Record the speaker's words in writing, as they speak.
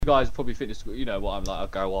You guys probably think this, you know what I'm like. I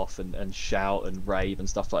go off and shout and rave and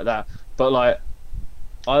stuff like that. But like,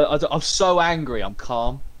 I'm so angry. I'm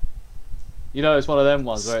calm. You know, it's one of them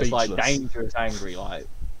ones where it's like Speechless. dangerous angry. Like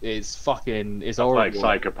it's fucking, it's Like horrible.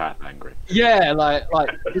 psychopath angry. Yeah, like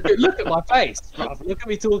look at my face, bruv. Look at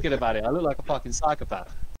me talking about it. I look like a fucking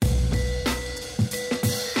psychopath.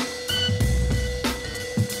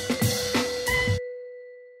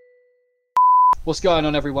 What's going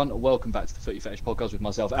on, everyone? Welcome back to the Footy Fetish Podcast with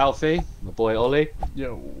myself, Alfie, my boy Ollie,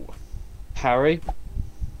 Yo. Harry,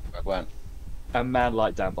 Went. and man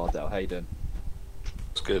like Dan Bardell. How you doing?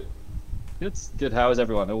 It's good. Good. Good. How is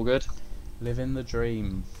everyone? All good? Living the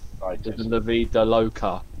dream. Right. La vida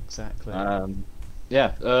loca. Exactly.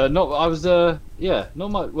 Yeah. Not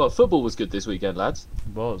much. Well, football was good this weekend, lads.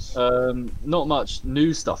 It was. Not much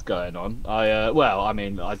new stuff going on. I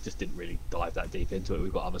just didn't really dive that deep into it.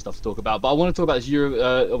 We've got other stuff to talk about, but I want to talk about this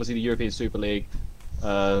obviously the European Super League.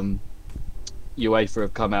 UEFA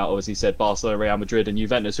have come out, obviously said Barcelona, Real Madrid, and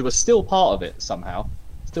Juventus, who are still part of it somehow,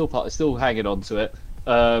 still hanging on to it,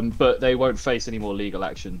 but they won't face any more legal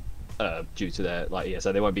action due to their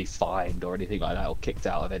so they won't be fined or anything like that or kicked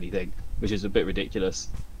out of anything, which is a bit ridiculous.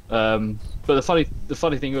 But the funny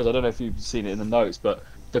thing is, I don't know if you've seen it in the notes, but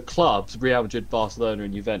the clubs, Real Madrid, Barcelona,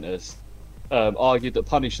 and Juventus, argued that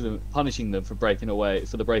punishing them for breaking away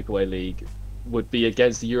for the breakaway league would be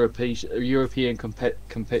against the European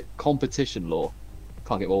competition law.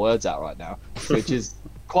 Can't get my words out right now, which is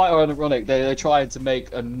quite ironic. They're trying to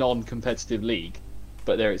make a non-competitive league,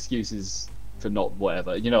 but their excuses for not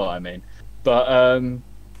whatever. You know what I mean?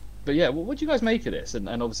 But yeah, what do you guys make of this? And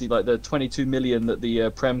obviously, like the 22 million that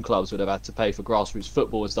the Prem clubs would have had to pay for grassroots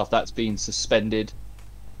football and stuff, that's been suspended.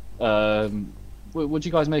 What do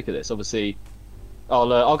you guys make of this? Obviously,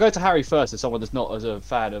 I'll go to Harry first as someone that's not as a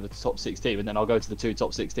fan of the top 6 team, and then I'll go to the 2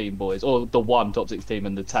 top 16 boys, or the 1 top 6 team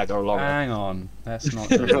and the tagger along. Hang on. Let's not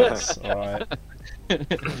do this. Alright.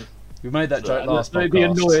 We made that joke last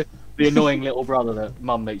podcast. The annoying little brother that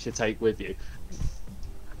mum makes you take with you.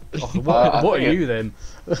 Oh, what are you then?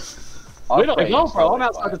 We're not involved, bro. I'm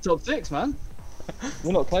outside the top 6, man.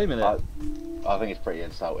 We're not claiming it. I think it's pretty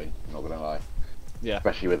insulting. I'm not gonna lie. Yeah.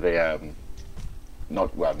 Especially with the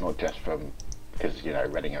not just from because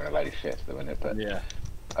Reading are a load of shit at the minute, but Yeah.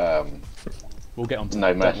 We'll get on to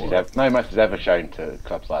no that. mercy's ever shown to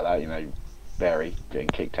clubs like that. Barry getting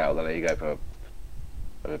kicked out of the league over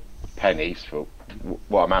pennies for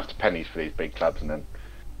what amounts to pennies for these big clubs, and then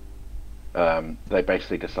they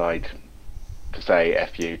basically decide to say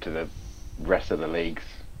F you to the rest of the leagues,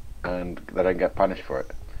 and they don't get punished for it.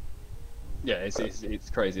 Yeah, it's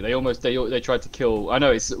crazy. They tried to kill. I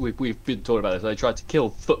know we've been talking about this. They tried to kill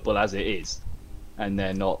football as it is, and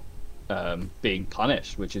they're not being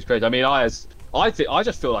punished, which is crazy. I mean, I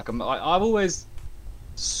just feel like I've always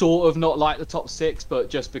sort of not liked the top 6, but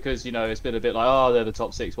just because it's been a bit like, oh, they're the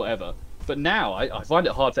top 6, whatever. But now I find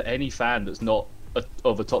it hard for any fan that's not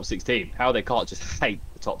of a top 6 team how they can't just hate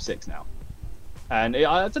the top 6 now. And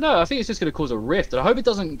I don't know. I think it's just going to cause a rift, and I hope it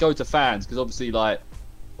doesn't go to fans, because obviously, like,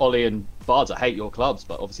 Ollie and Bards, I hate your clubs,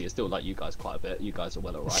 but obviously I still like you guys quite a bit. You guys are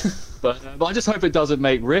well alright. but I just hope it doesn't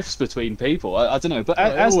make rifts between people. I don't know. But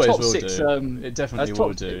as top 6, it definitely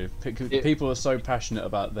will do. People are so passionate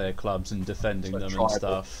about their clubs and defending them and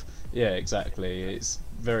stuff. Yeah, exactly. It's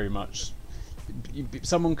very much.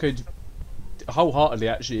 Someone could wholeheartedly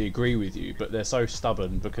actually agree with you, but they're so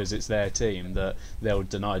stubborn because it's their team that they'll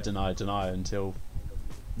deny until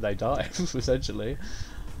they die, essentially.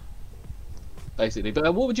 Basically,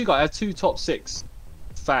 but what would you guys, as 2 top 6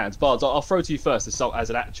 fans, Bards, I'll throw to you first as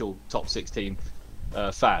an actual top 6 team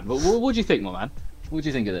fan. But what do you think, my man? What do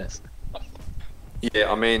you think of this?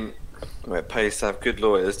 Yeah, I mean, it pays to have good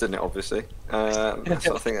lawyers, doesn't it? Obviously, so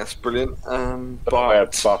I think that's brilliant.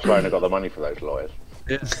 But Barcelona got the money for those lawyers.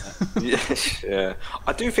 Yeah.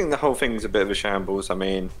 I do think the whole thing's a bit of a shambles. I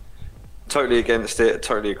mean, totally against it.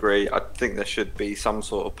 Totally agree. I think there should be some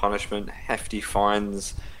sort of punishment, hefty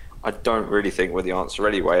fines. I don't really think we're the answer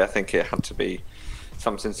anyway. I think it had to be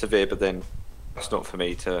something severe, but then it's not for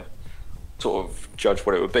me to sort of judge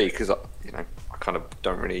what it would be, because I kind of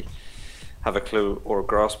don't really have a clue or a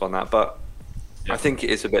grasp on that. But I think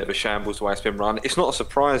it is a bit of a shambles the way it's been run. It's not a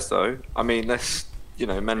surprise though. I mean,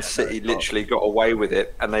 Man City literally got away with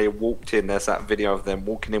it, and they walked in. There's that video of them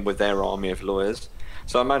walking in with their army of lawyers.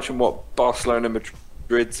 So imagine what Barcelona,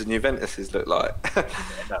 Madrid's and Juventus's look like.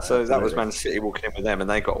 So that was Man City walking in with them, and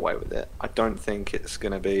they got away with it. I don't think it's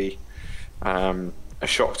going to be a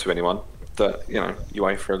shock to anyone that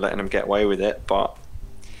UEFA are letting them get away with it, but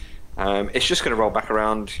it's just going to roll back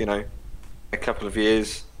around a couple of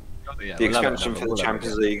years. Yeah, the we'll have it, expansion for we'll the have it,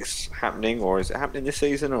 Champions League's happening, or is it happening this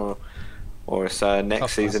season, or it's next Couple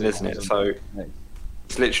season, isn't it? So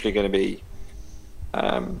it's literally going to be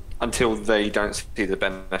until they don't see the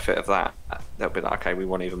benefit of that, they'll be like, okay, we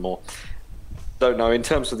want even more. Don't know. In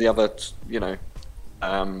terms of the other,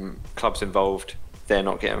 clubs involved, they're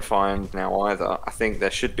not getting fined now either. I think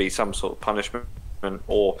there should be some sort of punishment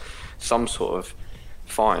or some sort of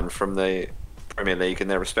fine from the Premier League and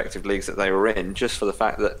their respective leagues that they were in, just for the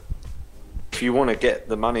fact that if you want to get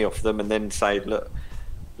the money off them and then say, look,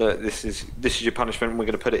 this is your punishment and we're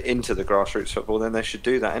going to put it into the grassroots football, then they should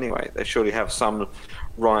do that anyway. They surely have some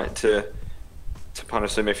right to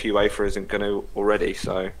punish them if UEFA isn't going to already.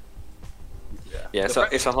 So yeah,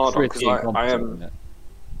 it's a hard one because I am.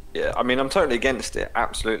 Yeah, I mean, I'm totally against it,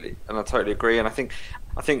 absolutely, and I totally agree. And I think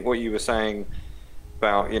what you were saying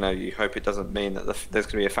about, you hope it doesn't mean that there's going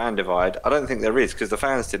to be a fan divide. I don't think there is, because the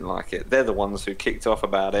fans didn't like it. They're the ones who kicked off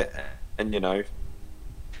about it, and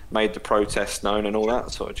made the protest known and all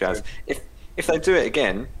that sort of jazz. If they do it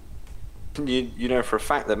again, you know for a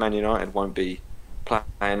fact that Man United won't be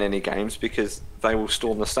playing any games because they will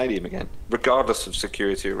storm the stadium again, regardless of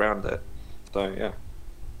security around it. So yeah.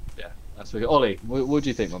 That's really Ollie. What do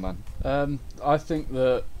you think, my man? I think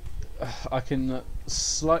that I can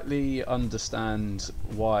slightly understand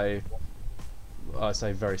why. I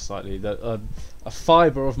say very slightly that a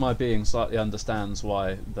fibre of my being slightly understands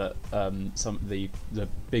why that some of the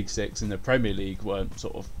big six in the Premier League weren't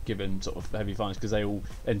sort of given sort of heavy fines, because they all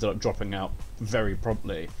ended up dropping out very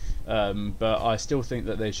promptly. But I still think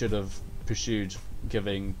that they should have pursued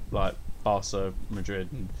giving like Barca, Madrid,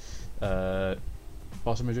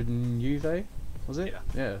 and Juve, was it?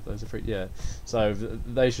 Yeah, those are three. Yeah, so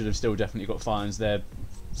they should have still definitely got fines. They're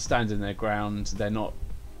standing their ground. They're not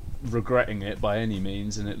regretting it by any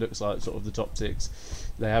means, and it looks like sort of the top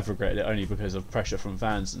six, they have regretted it only because of pressure from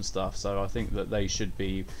fans and stuff. So I think that they should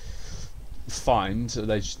be fined.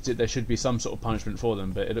 There should be some sort of punishment for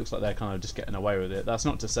them, but it looks like they're kind of just getting away with it. That's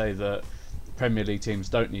not to say that Premier League teams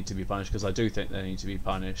don't need to be punished, because I do think they need to be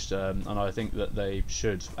punished, and I think that they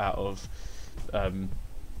should, out of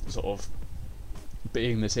sort of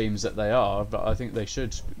being the teams that they are, but I think they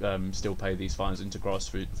should still pay these fines into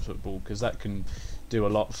grassroots football, because that can do a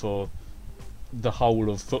lot for the whole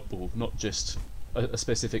of football, not just a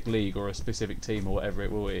specific league or a specific team or whatever.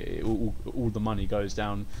 All the money goes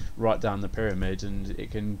right down the pyramid, and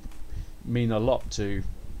it can mean a lot to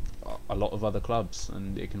a lot of other clubs,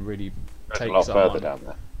 and it can really take a lot someone further down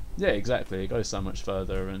there. Yeah, exactly. It goes so much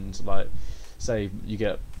further, and like, say you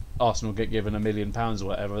get Arsenal get given £1 million or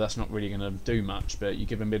whatever, that's not really going to do much. But you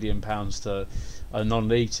give £1 million to a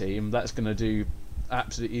non-league team, that's going to do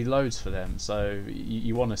absolutely loads for them. So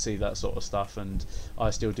you want to see that sort of stuff, and I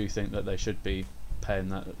still do think that they should be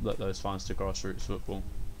paying those fines to grassroots football.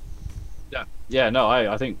 Yeah. No,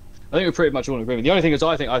 I think we're pretty much all in agreement. The only thing is,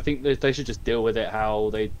 I think that they should just deal with it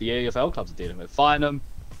how the EFL clubs are dealing with it. Fine them,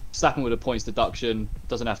 slap them with a points deduction.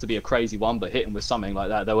 Doesn't have to be a crazy one, but hit them with something like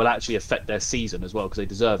that will actually affect their season as well, because they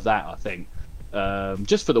deserve that, I think.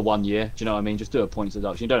 Just for the 1 year, do you know what I mean? Just do a points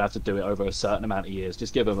deduction. You don't have to do it over a certain amount of years.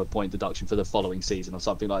 Just give them a point deduction for the following season or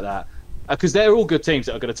something like that. Because they're all good teams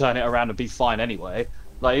that are going to turn it around and be fine anyway.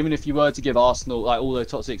 Like, even if you were to give Arsenal, like, all the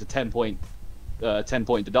top six a 10-point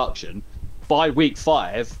deduction, by week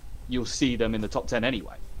 5 you'll see them in the top 10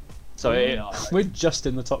 anyway. So we're just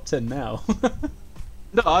in the top 10 now.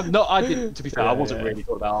 No, I'm not. I didn't. To be fair, I wasn't really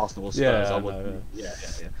talking about Arsenal or Spurs.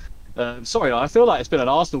 Sorry, I feel like it's been an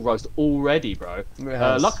Arsenal roast already, bro.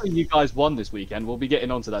 Luckily, you guys won this weekend. We'll be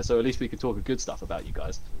getting onto that, so at least we can talk good stuff about you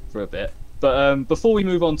guys for a bit. But before we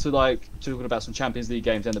move on to talking about some Champions League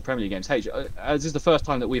games and the Premier League games, hey, this is the first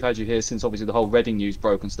time that we've had you here since obviously the whole Reading news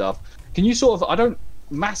broke and stuff. Can you sort of? I don't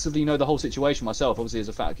massively know the whole situation myself, obviously as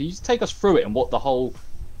a fan. Can you just take us through it and what the whole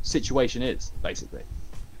situation is, basically?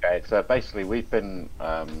 Okay, so basically we've been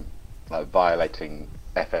violating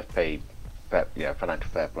FFP, financial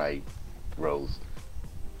fair play rules,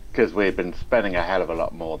 because we've been spending a hell of a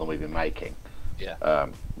lot more than we've been making. Yeah.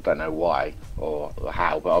 Don't know why or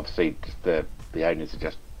how, but obviously the owners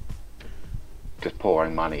are just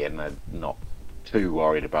pouring money in. They're not too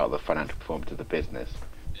worried about the financial performance of the business.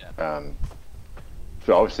 Yeah.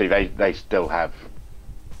 So obviously they still have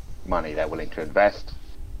money they're willing to invest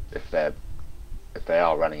if they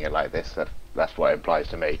are running it like this. That's what it implies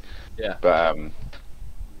to me. Yeah. But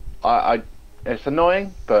I it's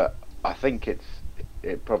annoying, but I think it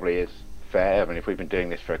probably is fair. I mean, if we've been doing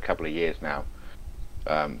this for a couple of years now,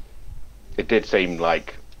 it did seem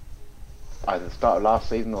like either the start of last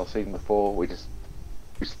season or the season before we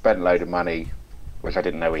spent a load of money, which I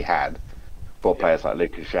didn't know we had, for players like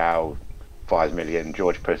Lucas João, 5 million.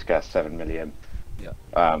 George Puskas 7 million. Yeah.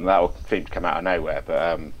 That all seemed to come out of nowhere,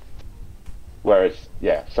 but whereas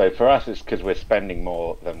so for us it's because we're spending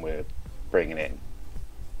more than we're bringing in.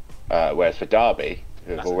 Whereas for Derby,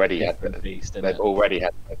 who've already had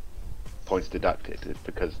points deducted, it's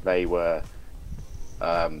because they were,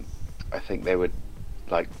 I think they were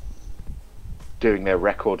like doing their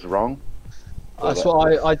records wrong. That's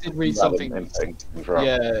what I did read something.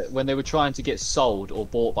 Yeah, when they were trying to get sold or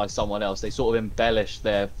bought by someone else, they sort of embellished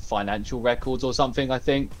their financial records or something, I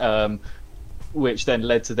think, which then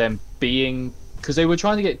led to them being, because they were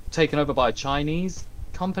trying to get taken over by a Chinese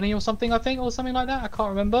company or something, I think, or something like that. I can't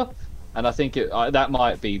remember, and I think that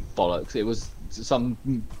might be bollocks. It was some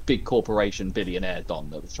big corporation billionaire Don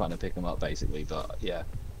that was trying to pick them up, basically. But yeah,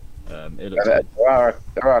 it looks there are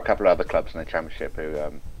a couple of other clubs in the Championship who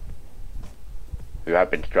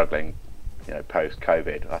have been struggling,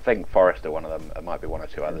 post-COVID. I think Forest are one of them. There might be one or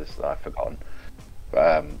two others that I've forgotten.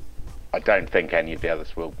 But I don't think any of the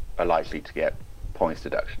others are likely to get points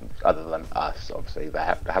deductions, other than us. Obviously, they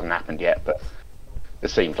haven't happened yet, but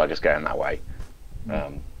it seems like it's going that way.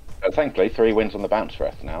 But thankfully, 3 wins on the bounce for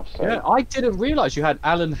us now. So. Yeah, I didn't realise you had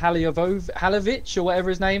Alan Halilovic, or whatever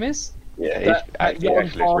his name is. Yeah, he actually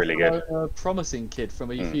looks really good. Promising kid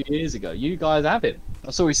from a few years ago. You guys have him.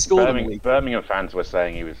 I saw he scored. Birmingham fans were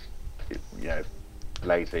saying he was,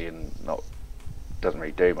 lazy and doesn't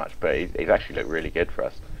really do much, but he's actually looked really good for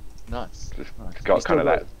us. Nice. Just got kind of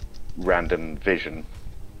that random vision.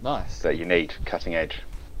 Nice. That you need, cutting edge.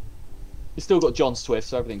 He's still got John Swift,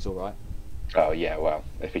 so everything's all right. Oh yeah, well,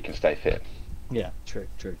 if he can stay fit. Yeah, true.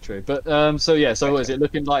 But so is it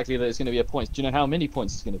looking likely that it's going to be a point? Do you know how many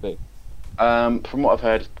points it's going to be? From what I've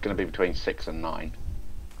heard, it's going to be between 6 and 9.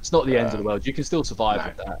 It's not the end of the world. You can still survive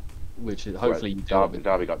with that, which hopefully you do.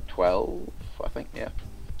 Derby got 12, I think. Yeah.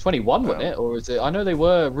 21, wasn't it? Or is it? I know they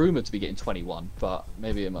were rumoured to be getting 21, but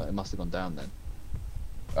maybe it must have gone down then.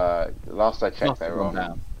 Last I checked, they were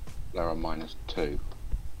on -2.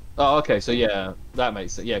 Oh, okay. So yeah, that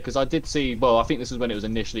makes sense. Yeah, because I did see. Well, I think this is when it was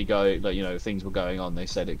initially going. Like, things were going on. They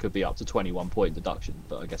said it could be up to 21 point deduction,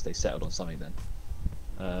 but I guess they settled on something then.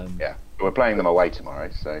 Yeah, we're playing them away tomorrow,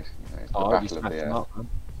 so it's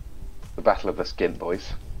the battle of the Skint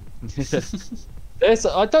boys. I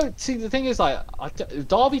don't see. The thing is,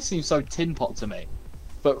 Derby seems so tin pot to me,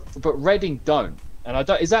 but Reading don't. And I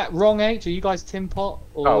don't. Is that wrong, H? Are you guys tin pot?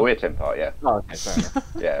 Or... Oh, we're tin pot, yeah. Oh, okay, fair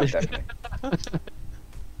enough. Yeah, definitely.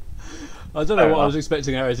 I don't know what I was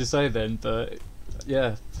expecting Harry to say then, but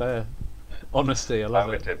yeah, fair. Honesty, I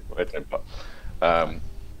love it. We're tin pot.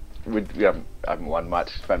 We haven't won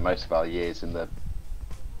much. Spent most of our years in the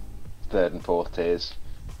 3rd and 4th tiers.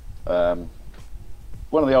 One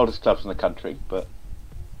of the oldest clubs in the country, but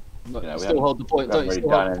we still hold the point. Don't you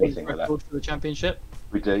still hold the record for the Championship?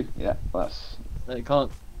 We do. Yeah, you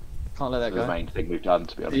can't let that go. The main thing we've done,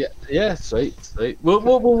 to be honest. Yeah, sweet.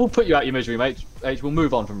 We'll put you out your misery, mate. H, we'll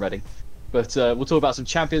move on from Reading, but we'll talk about some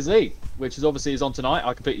Champions League, which is on tonight.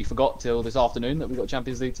 I completely forgot till this afternoon that we got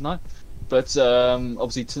Champions League tonight. But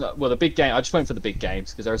obviously, the big game. I just went for the big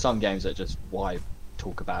games because there are some games that just why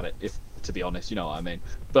talk about it. If to be honest, you know what I mean.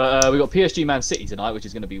 But we got PSG Man City tonight, which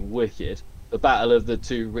is going to be wicked. The battle of the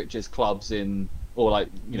 2 richest clubs it's the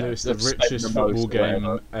richest football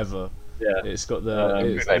game ever. Yeah, it's got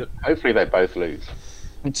the. Hopefully they both lose.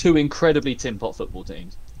 And 2 incredibly tin pot football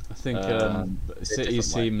teams. I think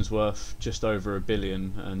City's team's worth just over $1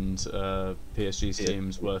 billion, and PSG's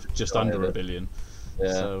team's worth just under $1 billion.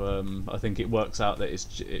 Yeah. So I think it works out that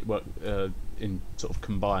in sort of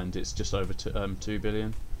combined, it's just over 2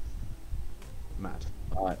 billion. Mad.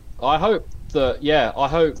 Right. I hope that. Yeah,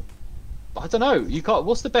 I don't know. You can't.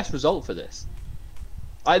 What's the best result for this?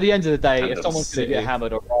 At the end of the day, if someone's going to get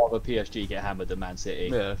hammered, I'd rather PSG get hammered than Man City.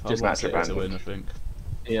 Yeah, just Man City to win, I think.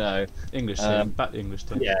 English team, back the English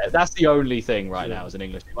team. Yeah, that's the only thing right now as an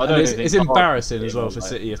English team. It's embarrassing as well for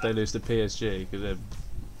City if they lose to PSG because they're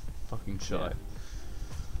fucking shy. Yeah.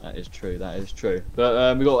 That is true.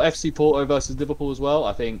 But we got FC Porto versus Liverpool as well.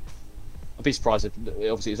 I think I'd be surprised if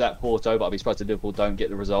obviously it's at Porto, but I'd be surprised if Liverpool don't get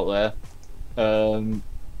the result there.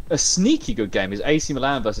 A sneaky good game is AC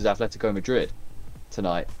Milan versus Atletico Madrid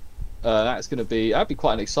tonight. That'd be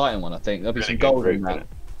quite an exciting one. I think there'll be some goals in that.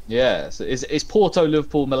 Yeah, so it's Porto,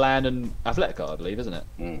 Liverpool, Milan, and Atletico, I believe, isn't it?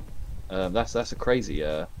 That's a crazy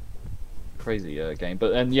game.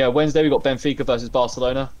 But then Wednesday we got Benfica versus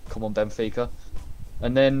Barcelona. Come on, Benfica.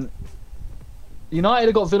 And then United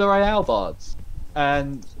have got Villarreal, Bards,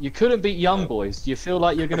 and you couldn't beat Young Boys. Do you feel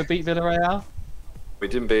like you're going to beat Villarreal? We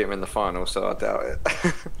didn't beat them in the final, so I doubt it.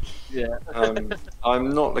 Yeah.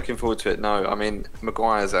 I'm not looking forward to it. No, I mean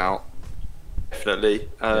Maguire's out. definitely.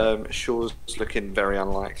 Shaw's looking very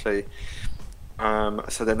unlikely.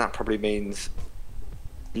 So then that probably means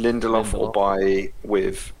Lindelof or buy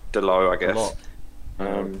with Delo, I guess.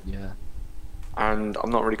 Yeah. And I'm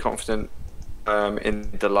not really confident in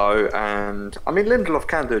Delo. And I mean, Lindelof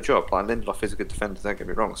can do a job. Like Lindelof is a good defender. Don't get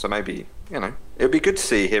me wrong. So maybe it'd be good to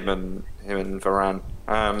see him and Varane.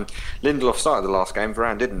 Lindelof started the last game.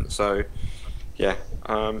 Varane didn't. So yeah,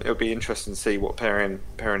 it'll be interesting to see what pairing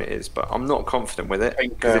it is. But I'm not confident with it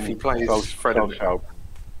because if he plays Fred,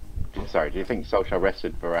 sorry, do you think Solskjaer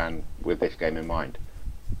rested Varane with this game in mind,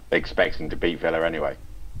 expecting to beat Villa anyway?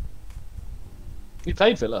 He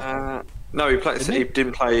played Villa. No, he played. He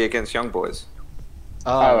didn't play against Young Boys.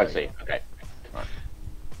 Oh, I see. Okay. Right.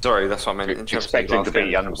 Sorry, that's what I meant. Expecting to beat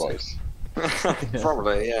Young Boys.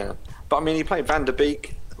 Probably, yeah. But I mean, he played Van der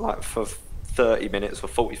Beek like for 30 minutes or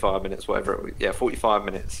 45 minutes, whatever it was. Yeah, 45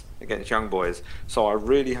 minutes against Young Boys. So I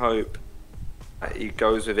really hope that he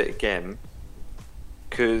goes with it again,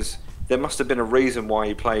 because there must have been a reason why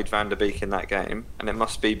he played Van der Beek in that game, and it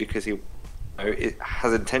must be because he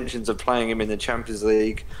has intentions of playing him in the Champions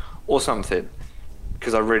League or something.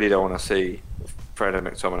 Because I really don't want to see Fred and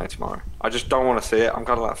McTominay tomorrow. I just don't want to see it. I'm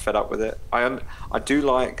kind of like fed up with it. I do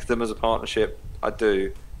like them as a partnership. I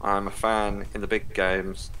do. I'm a fan in the big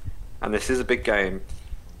games, and this is a big game.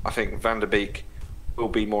 I think Van der Beek will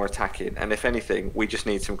be more attacking, and if anything, we just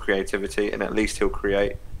need some creativity, and at least he'll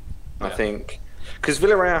create. Yeah. I think because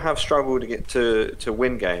Villarreal have struggled to get to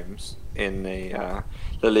win games in the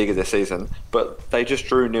La Liga this season, but they just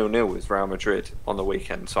drew 0-0 with Real Madrid on the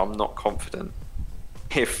weekend, so I'm not confident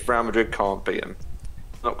if Real Madrid can't beat them.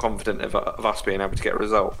 I'm not confident of us being able to get a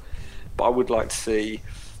result, but I would like to see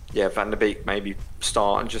Van der Beek maybe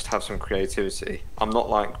start and just have some creativity. I'm not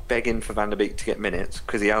like begging for Van der Beek to get minutes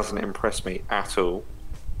because he hasn't impressed me at all,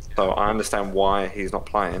 so I understand why he's not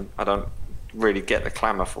playing. I don't really get the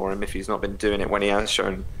clamour for him if he's not been doing it when he has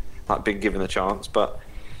shown, like, been given the chance. But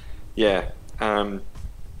yeah, and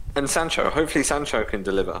Sancho, hopefully Sancho can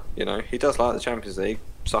deliver. He does like the Champions League,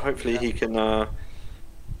 so hopefully he can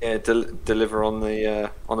deliver on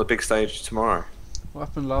the big stage tomorrow. What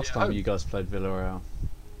happened last time you guys played Villarreal?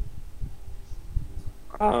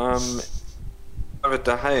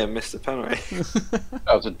 De Gea missed the penalty.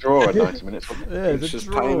 That was a draw at 90 minutes. Yeah, it was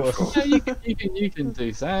just painful. Yeah, you can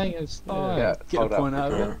do something. It's fine. Yeah, get a point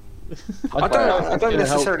out of it. I don't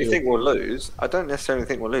necessarily think we'll lose. I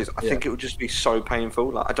think it will just be so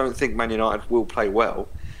painful. Like, I don't think Man United will play well,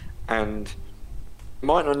 and it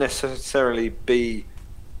might not necessarily be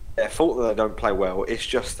their fault that they don't play well. It's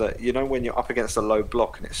just that when you're up against a low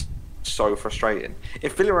block and it's so frustrating.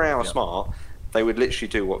 If Villarreal are smart, they would literally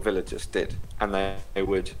do what Villa just did, and they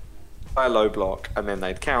would play a low block, and then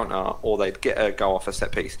they'd counter, or they'd get a goal off a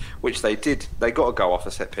set piece, which they did. They got a goal off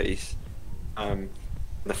a set piece in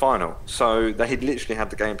the final, so they had literally had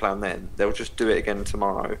the game plan then. They'll just do it again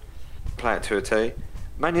tomorrow, play it to a T.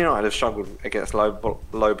 Man United have struggled against low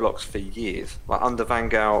blocks for years. Like under Van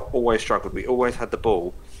Gaal, always struggled. We always had the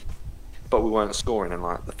ball, but we weren't scoring in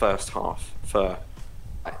like the first half for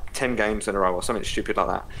like 10 games in a row or something stupid like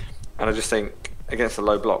that. And I just think against a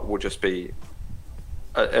low block will just be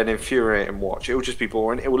an infuriating watch. It will just be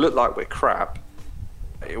boring. It will look like we're crap.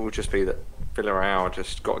 It will just be that Villarreal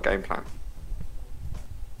just got a game plan.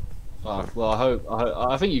 Well,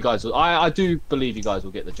 I think you guys will. I do believe you guys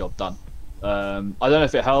will get the job done. I don't know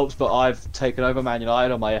if it helps, but I've taken over Man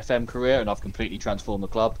United on my FM career, and I've completely transformed the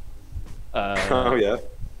club. Oh yeah.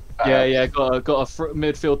 Got a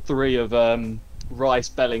midfield three of Rice,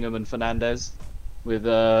 Bellingham, and Fernandes, with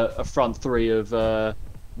a front three of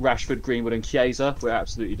Rashford, Greenwood, and Chiesa. We're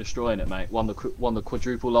absolutely destroying it, mate. Won the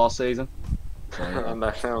quadruple last season. So, and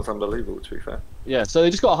that sounds unbelievable, to be fair. Yeah, so they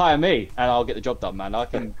just got to hire me, and I'll get the job done, man. I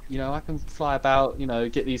can fly about,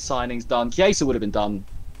 get these signings done. Chiesa would have been done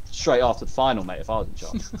straight after the final, mate, if I was in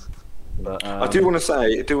charge. But I do want to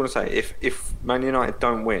say, if Man United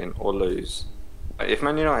don't win or lose, if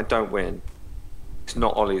Man United don't win, it's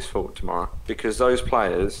not Ollie's fault tomorrow, because those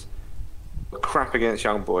players were crap against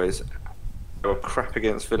Young Boys, they were crap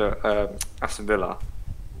against Aston Villa.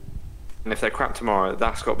 And if they're crap tomorrow,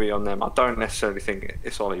 that's got to be on them. I don't necessarily think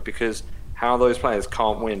it's Ollie, because how those players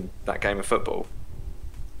can't win that game of football.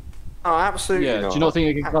 Oh, absolutely not. Do you not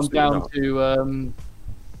think it can come down to?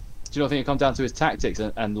 Do you not think it comes down to his tactics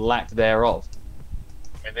and lack thereof?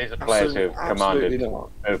 I mean, these are players who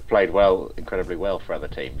have played incredibly well for other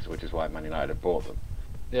teams, which is why Man United have bought them.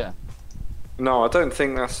 Yeah. No, I don't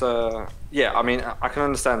think that's. Yeah, I mean, I can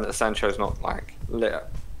understand that Sancho's not like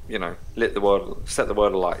set the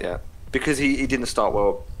world alight yet, because he didn't start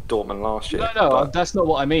well at Dortmund last year. No, that's not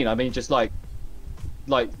what I mean. I mean just like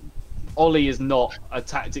Ollie is not a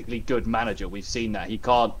tactically good manager. We've seen that. He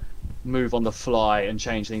can't move on the fly and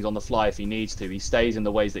change things on the fly if he needs to. He stays in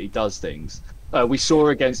the ways that he does things. We saw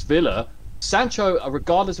against Villa, Sancho,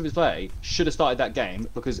 regardless of his play, should have started that game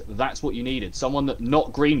because that's what you needed. Someone that,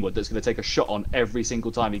 not Greenwood, that's going to take a shot on every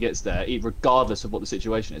single time he gets there, regardless of what the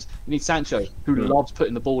situation is. You need Sancho, who loves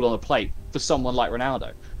putting the ball on a plate, for someone like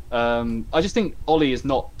Ronaldo. I just think Ollie is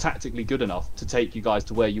not tactically good enough to take you guys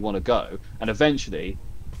to where you want to go, and eventually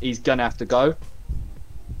he's going to have to go.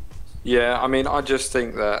 Yeah, I mean, I just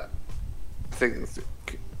think that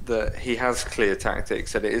he has clear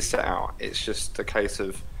tactics and it is set out. It's just a case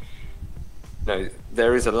of,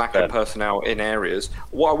 there is a lack of personnel in areas.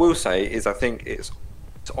 What I will say is I think it's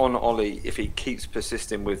on Ollie if he keeps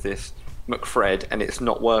persisting with this McFred and it's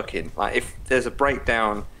not working. Like, if there's a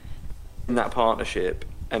breakdown in that partnership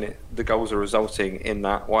and the goals are resulting in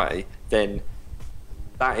that way, then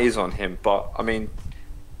that is on him. But, I mean,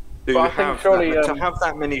 to have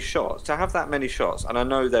that many shots, and I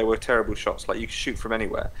know they were terrible shots, like you could shoot from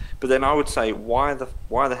anywhere, but then I would say, why the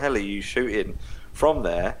hell are you shooting from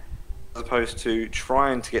there as opposed to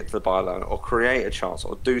trying to get to the byline or create a chance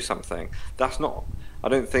or do something? I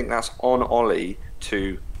don't think that's on Ollie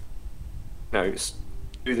to do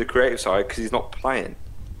the creative side because he's not playing.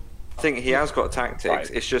 I think he has got tactics.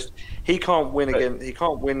 Right. It's just he can't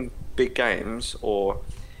win big games, or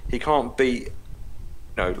he can't beat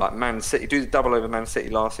like Man City, do the double over Man City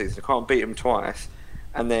last season. He can't beat them twice,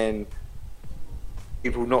 and then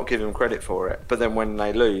people not give him credit for it. But then when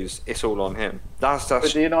they lose, it's all on him. But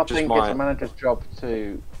do you not think it's a manager's job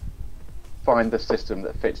to find the system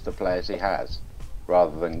that fits the players he has,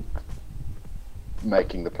 rather than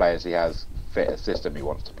making the players he has fit a system he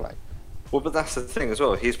wants to play? Well, but that's the thing as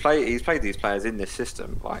well. He's played these players in this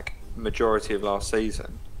system like majority of last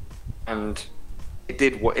season, and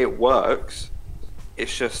it works.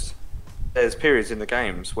 It's just there's periods in the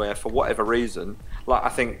games where, for whatever reason, like I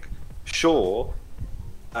think Shaw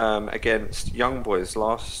against Young Boys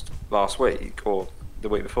last week or the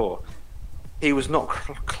week before, he was not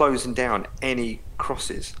closing down any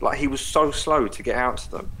crosses. Like, he was so slow to get out to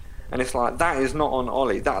them, and it's like, that is not on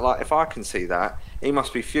Ollie. That, like, if I can see that, he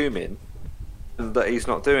must be fuming that he's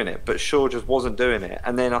not doing it. But Shaw just wasn't doing it,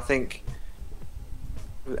 and then I think.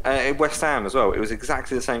 At West Ham as well, it was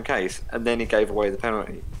exactly the same case, and then he gave away the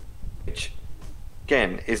penalty, which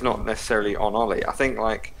again is not necessarily on Ollie. I think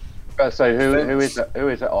So who is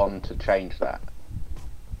it on to change that?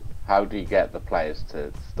 How do you get the players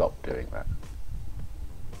to stop doing that?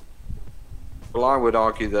 Well, I would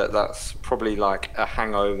argue that that's probably like a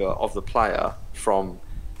hangover of the player from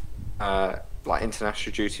like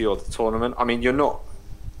international duty or the tournament. I mean, you're not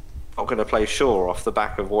going to play Shaw off the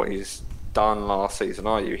back of what he's done last season,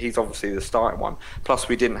 are you? He's obviously the starting one. Plus,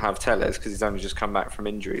 we didn't have Telles because he's only just come back from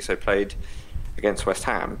injury, so played against West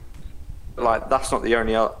Ham. Like, that's not the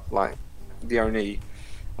only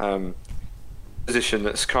position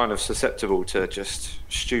that's kind of susceptible to just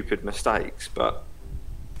stupid mistakes. But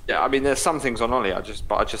yeah, I mean, there's some things on Ollie. I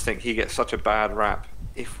just think he gets such a bad rap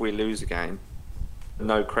if we lose a game.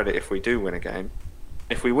 No credit if we do win a game.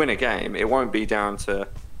 If we win a game, it won't be down to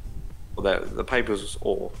the papers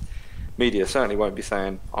or media certainly won't be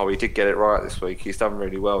saying, "Oh, he did get it right this week. He's done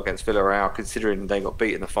really well against Villarreal, considering they got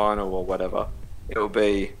beat in the final or whatever." It will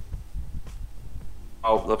be,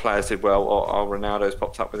 "Oh, the players did well," or "Oh, Ronaldo's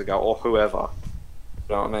popped up with a goal," or whoever.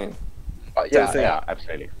 You know what I mean? Yeah,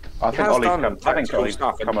 absolutely. I think Ollie's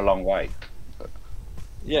come a long way.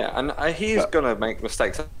 Yeah, and he's going to make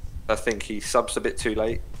mistakes. I think he subs a bit too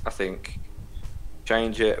late. I think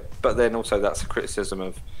change it, but then also that's a criticism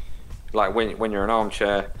of, like, when you're an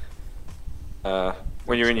armchair.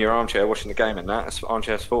 When you're in your armchair watching the game and that, as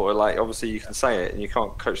armchair supporter, like, obviously you can say it and you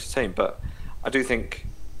can't coach the team, but I do think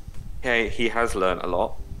he has learned a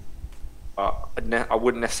lot. I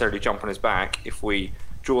wouldn't necessarily jump on his back if we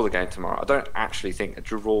draw the game tomorrow. I don't actually think a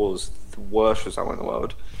draw is the worst result in the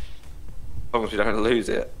world. As long as we don't lose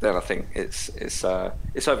it, then I think it's over,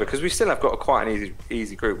 because we still have got quite an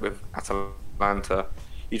easy group with Atalanta.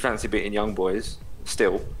 You'd fancy beating Young Boys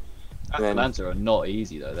still. Atalanta are not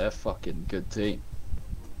easy though. They're a fucking good team.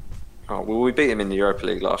 Oh, well, we beat them in the Europa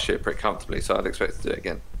League last year pretty comfortably, so I'd expect to do it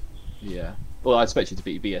again. Yeah. Well, I expect you to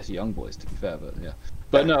beat BS Young Boys, to be fair, but yeah.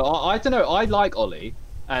 But no, I don't know. I like Ollie,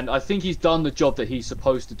 and I think he's done the job that he's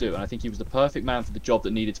supposed to do, and I think he was the perfect man for the job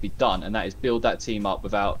that needed to be done, and that is build that team up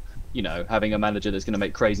without, having a manager that's going to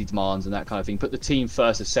make crazy demands and that kind of thing. Put the team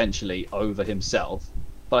first, essentially, over himself.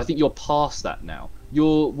 But I think you're past that now.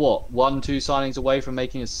 You're, 1-2 signings away from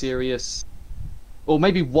making a serious... Or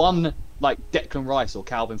maybe one, like, Declan Rice or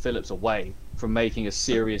Calvin Phillips away from making a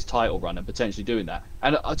serious title run and potentially doing that.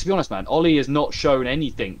 And to be honest, man, Ollie has not shown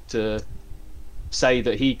anything to say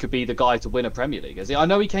that he could be the guy to win a Premier League. I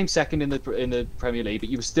know he came second in the Premier League, but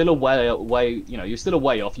you were still a way you're still a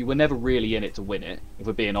way off. You were never really in it to win it, if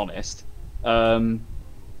we're being honest. And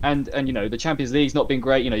you know, the Champions League's not been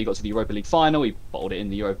great. You know, you got to the Europa League final, he bottled it in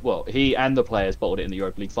the Euro. Well, he and the players bottled it in the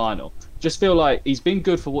Europa League final. Just feel like he's been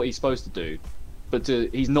good for what he's supposed to do, but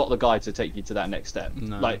he's not the guy to take you to that next step.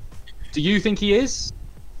 No. Like, do you think he is?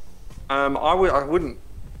 I wouldn't.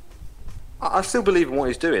 I still believe in what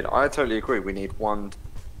he's doing. I totally agree. We need one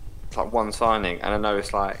signing, and I know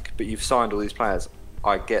it's like, but you've signed all these players.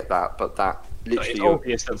 I get that, but that literally. It's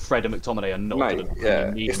obvious that Fred and McTominay are not. Mate,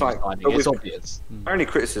 yeah, it's like it's obvious. My only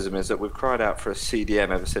criticism is that we've cried out for a CDM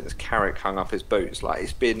ever since Carrick hung up his boots. Like,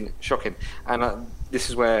 it's been shocking, and this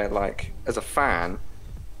is where, like, as a fan,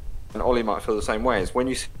 and Ollie might feel the same way. Is when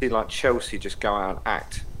you see like Chelsea just go out and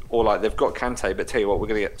act, or like they've got Kante, but tell you what, we're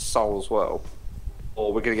going to get Sol as well,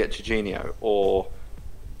 or we're going to get Jorginho, or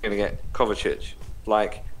we're going to get Kovacic.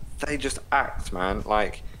 Like, they just act, man.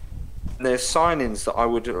 Like, there's signings that I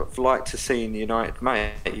would have liked to see United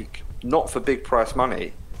make, not for big price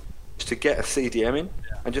money, just to get a CDM in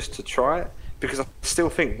and just to try it, because I still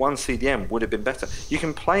think one CDM would have been better. You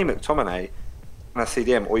can play McTominay and a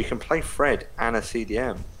CDM, or you can play Fred and a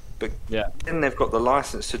CDM, but then they've got the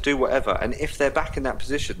license to do whatever, and if they're back in that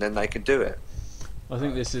position, then they can do it. I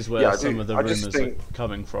think this is where some of the rumours are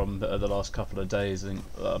coming from the last couple of days. I think,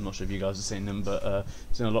 I'm not sure if you guys have seen them, but I've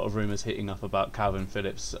seen a lot of rumours hitting up about Calvin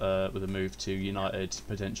Phillips with a move to United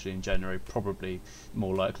potentially in January, probably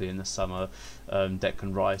more likely in the summer.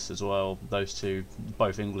 Declan Rice as well. Those two,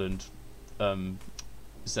 both England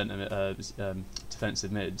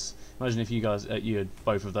defensive mids. Imagine if you guys you had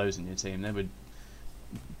both of those in your team, they would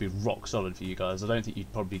be rock solid for you guys. I don't think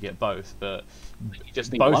you'd probably get both, but you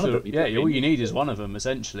just need both one of them. Yeah, all you need is one of them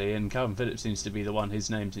essentially. And Calvin Phillips seems to be the one. His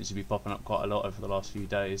name seems to be popping up quite a lot over the last few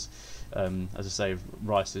days. As I say,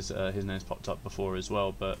 Rice is his name's popped up before as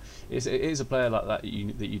well. But it is a player like that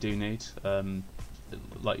you do need.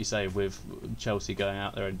 Like you say, with Chelsea going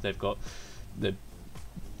out there, and they're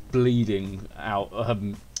bleeding out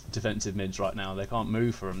defensive mids right now. They can't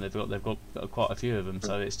move for them. They've got quite a few of them.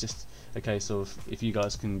 So it's just a case of, if you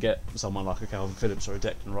guys can get someone like a Calvin Phillips or a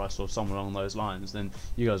Declan Rice or someone along those lines, then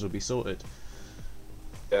you guys will be sorted.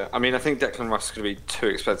 Yeah, I mean, I think Declan Rice is going to be too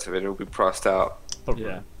expensive and it'll be priced out.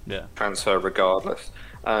 Probably. Yeah. Transfer regardless.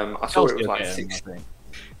 I saw it was like 60.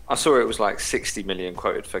 I saw it was like 60 million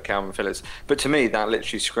quoted for Calvin Phillips, but to me that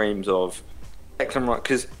literally screams of Declan Rice,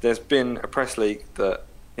 because there's been a press leak that,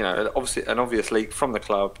 you know, obviously an obvious leak from the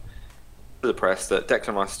club to the press that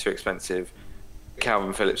Declan Rice is too expensive.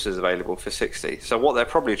 Calvin Phillips is available for 60. So what they're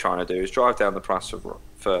probably trying to do is drive down the price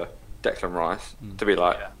for Declan Rice to be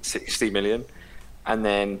like 60 million, and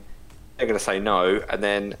then they're going to say no, and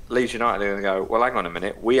then Leeds United are going to go, well, hang on a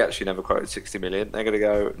minute, we actually never quoted 60 million. They're going to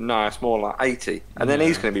go, no, it's more like 80, and then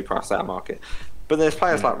he's going to be priced out of market. But there's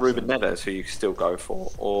players like Ruben Neves who you can still go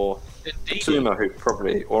for, or Zuma, who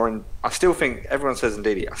probably, I still think, everyone says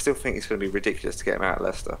Ndidi, I still think it's going to be ridiculous to get him out of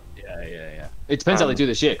Leicester. Yeah. It depends how they do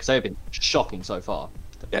this year, because they've been shocking so far.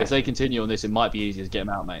 Yeah. If they continue on this, it might be easier to get them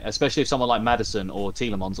out, mate. Especially if someone like Maddison or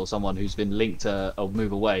Tielemans or someone who's been linked to a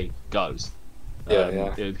move away goes.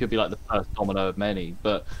 It could be like the first domino of many.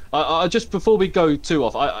 But I just, before we go too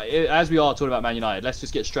off, as we are talking about Man United, let's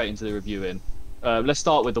just get straight into the reviewing. Let's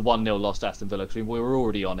start with the 1-0 loss to Aston Villa, because we were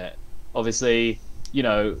already on it. Obviously, you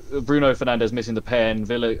know, Bruno Fernandes missing the pen,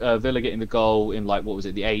 Villa getting the goal in, like, what was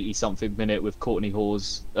it, the 80-something minute with Courtney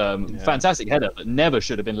Hawes. Fantastic header, but never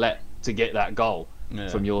should have been let to get that goal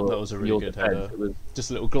from your. That was a really good header. Just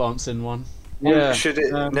a little glance in one. Yeah. Should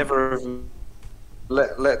it never have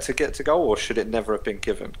let to get to goal, or should it never have been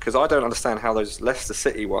given? Because I don't understand how those Leicester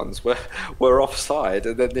City ones were offside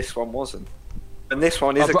and then this one wasn't. And this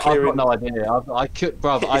one is a clear. I've got no idea.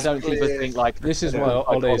 I don't even think, like, this is why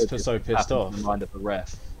Ollie is so pissed off. In mind of the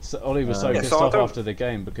ref. So Ollie was so pissed off after the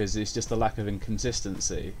game, because it's just the lack of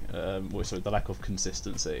inconsistency. The lack of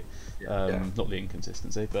consistency, not the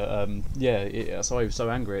inconsistency. But so he was so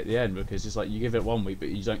angry at the end, because it's like, you give it one week, but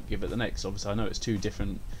you don't give it the next. Obviously, I know it's two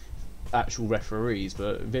different actual referees,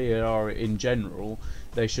 but VAR in general,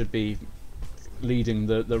 they should be leading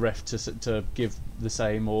the ref to give the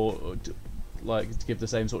same, or like to give the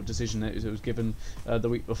same sort of decision that it was given the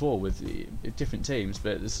week before with different teams,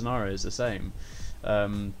 but the scenario is the same.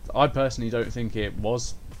 I personally don't think it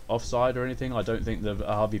was offside or anything. I don't think the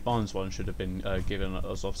Harvey Barnes one should have been given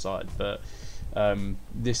as offside, but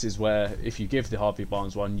this is where, if you give the Harvey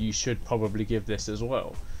Barnes one, you should probably give this as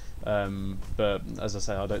well. But as I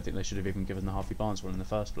say, I don't think they should have even given the Harvey Barnes one in the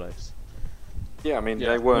first place. Yeah, I mean,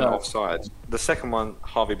 they weren't offside. The second one,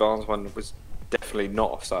 Harvey Barnes one, was definitely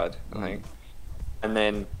not offside, I think. And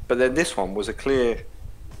then, but then this one was a clear,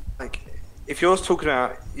 like, if you're talking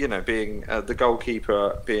about, you know, being the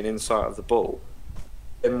goalkeeper being inside of the ball,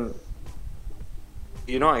 then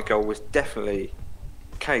the United goal was definitely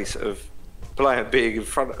a case of player being in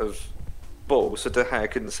front of ball, so De Gea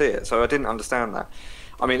couldn't see it. So I didn't understand that.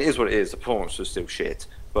 I mean, it is what it is. The performance was still shit,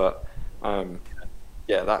 but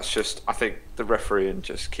yeah, that's just. I think the refereeing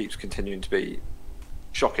just keeps continuing to be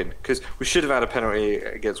shocking, because we should have had a penalty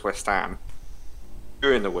against West Ham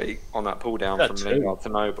during the week on that pull down from Lingard to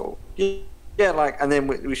Noble. Yeah, like, and then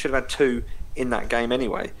we should have had 2 in that game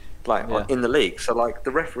anyway, like in the league. So like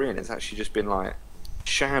the refereeing has actually just been like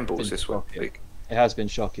shambles this week. It has been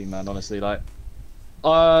shocking, man. Honestly, like,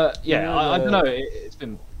 I don't know. It's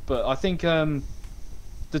been, but I think the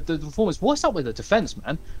performance. What's up with the defense,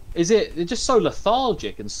 man? Is it just so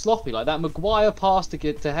lethargic and sloppy like that? Maguire pass to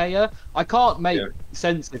get De Gea. I can't make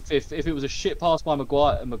sense if it was a shit pass by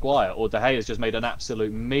Maguire or De Gea's just made an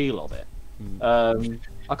absolute meal of it.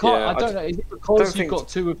 I can't. I don't know. Is it because you've got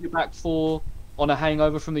 2 of your back 4 on a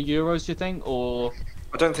hangover from the Euros? Do you think, or?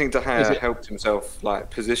 I don't think De Gea helped himself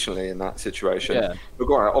like positionally in that situation. Yeah.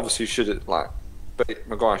 Maguire obviously should but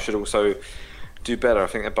Maguire should also do better. I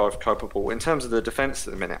think they're both culpable in terms of the defence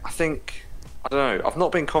at the minute. I don't know. I've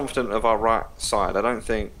not been confident of our right side. I don't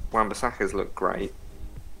think Wan-Bissaka's looked great.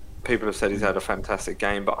 People have said he's had a fantastic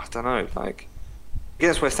game, but I don't know. Like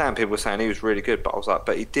against West Ham, people were saying he was really good, but I was like,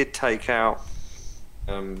 but he did take out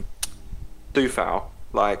Dufal.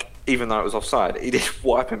 Like, even though it was offside, he did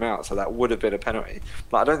wipe him out, so that would have been a penalty.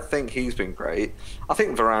 But I don't think he's been great. I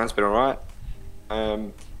think Varane's been alright.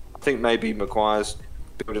 I think maybe Maguire's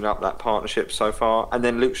building up that partnership so far, and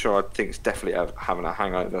then Luke Shaw I think is definitely having a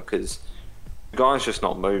hangover because the guy's just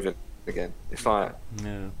not moving again. It's like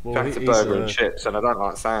back to burger and chips, and I don't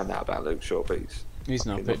like saying that about Luke Shaw, but he's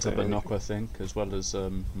now picked up a knock, I think, as well as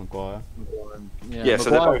Maguire. Yeah, so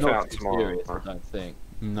they're both out tomorrow. Serious, I don't think.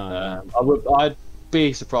 No, I'd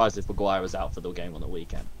be surprised if Maguire was out for the game on the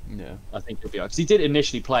weekend. Yeah, I think he'll be out because he did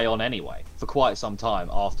initially play on anyway for quite some time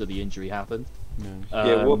after the injury happened.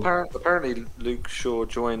 Well, apparently Luke Shaw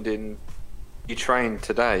joined in. He trained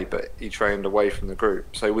today, but he trained away from the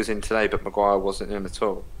group, so he was in today, but Maguire wasn't in at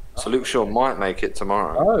all. So Luke Shaw might make it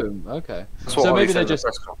tomorrow. Oh, okay. So maybe they're just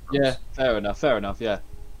fair enough. Yeah,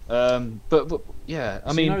 but yeah,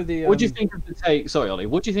 I mean, what do you think of the take? Sorry, Ollie.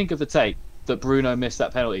 What do you think of the take that Bruno missed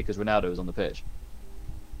that penalty because Ronaldo was on the pitch?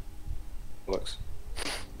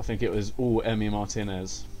 I think it was all Emi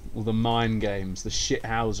Martinez, all the mind games, the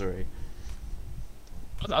shithousery.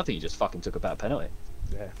 I think he just fucking took a bad penalty.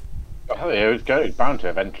 Yeah. It was bound to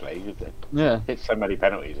eventually. Yeah. Hit so many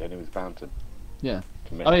penalties and he was bound to. Yeah.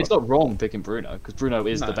 I mean, it's not wrong picking Bruno because Bruno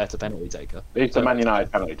is the better penalty taker. He's the Man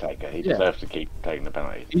United penalty taker. He deserves to keep taking the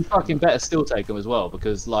penalties. He fucking better still take them as well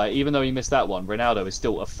because, like, even though he missed that one, Ronaldo is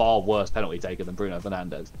still a far worse penalty taker than Bruno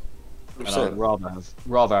Fernandes. And I'd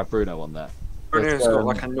rather have Bruno on that. Bruno's got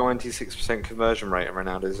like a 96% conversion rate, and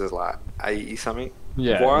Ronaldo's is like 80 something.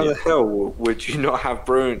 Yeah. Why the hell would you not have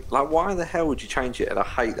Bruno? Like, why the hell would you change it? And I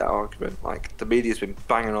hate that argument. Like, the media's been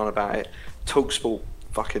banging on about it. TalkSport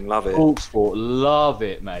fucking love it. TalkSport love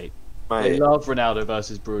it, mate. They love Ronaldo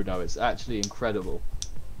versus Bruno. It's actually incredible.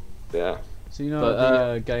 Yeah. So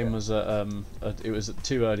the game was it was at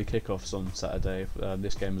 2 early kickoffs on Saturday.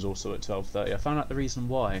 This game was also at 12:30. I found out the reason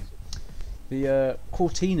why. The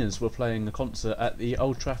Cortinas were playing a concert at the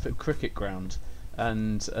Old Trafford Cricket Ground,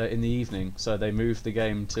 and in the evening, so they moved the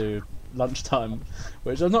game to lunchtime,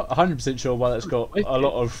 which I'm not 100% sure why that's got a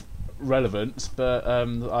lot of relevance, but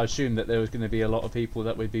I assume that there was going to be a lot of people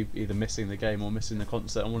that would be either missing the game or missing the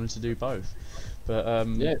concert and wanted to do both. But I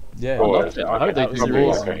hope they do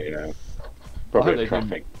more. Probably a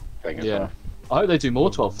traffic thing as well. I hope they do more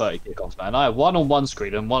 12:30 kickoffs, man. I have one on one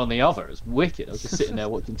screen and one on the other. It's wicked. I was just sitting there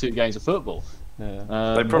watching 2 games of football.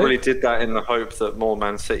 Yeah. They probably did that in the hope that more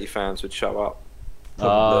Man City fans would show up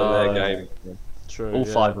for their game. True. All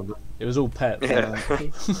 5 of them. It was all Pep. Yeah.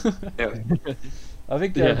 I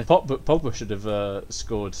think Pogba should have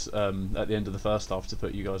scored at the end of the first half to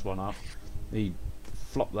put you guys 1 up. He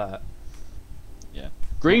flopped that. Yeah.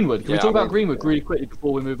 Greenwood. Can we talk about Greenwood really quickly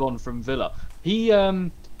before we move on from Villa?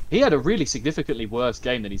 He had a really significantly worse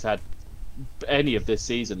game than he's had any of this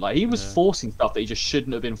season. Like, he was forcing stuff that he just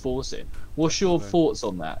shouldn't have been forcing. What's your thoughts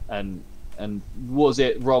on that? And was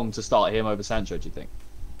it wrong to start him over Sancho, do you think?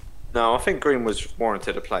 No, I think Greenwood's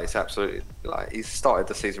warranted a place, absolutely. Like, he's started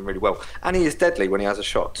the season really well. And he is deadly when he has a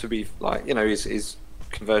shot. To be, like, you know, his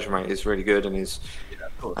conversion rate is really good and his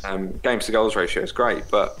games to goals ratio is great.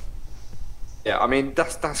 But Yeah, I mean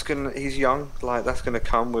that's gonna. He's young, like that's gonna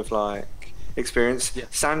come with like experience. Yeah.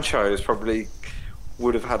 Sancho is probably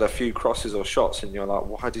would have had a few crosses or shots, and you're like,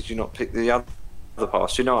 why did you not pick the other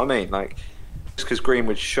pass? Do you know what I mean? Like, just because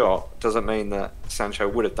Greenwood shot doesn't mean that Sancho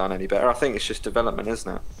would have done any better. I think it's just development,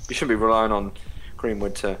 isn't it? You shouldn't be relying on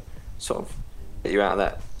Greenwood to sort of get you out of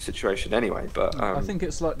that situation anyway. But I think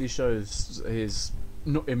it slightly shows his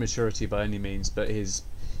not immaturity by any means, but his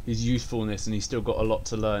youthfulness, and he's still got a lot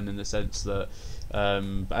to learn in the sense that,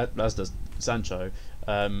 as does Sancho.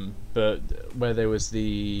 But where there was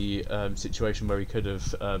the situation where he could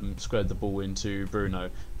have squared the ball into Bruno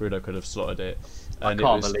could have slotted it. And I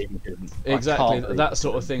can't believe he didn't. Exactly, that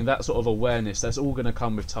sort of thing, that sort of awareness, that's all going to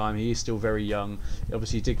come with time. He is still very young.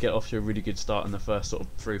 Obviously, he did get off to a really good start in the first sort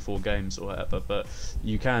of 3-4 games or whatever, but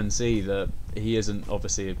you can see that he isn't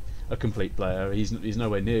obviously a complete player. He's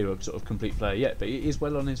nowhere near a sort of complete player yet, but he is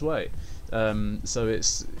well on his way. So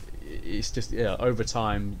it's just, yeah, over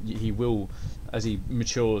time, he will, as he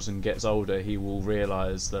matures and gets older, he will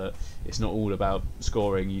realise that it's not all about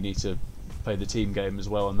scoring. You need to play the team game as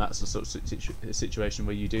well, and that's the sort of situation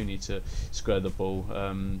where you do need to square the ball.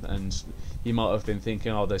 And he might have been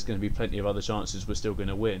thinking, oh, there's going to be plenty of other chances, we're still going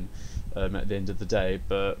to win at the end of the day,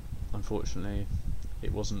 but unfortunately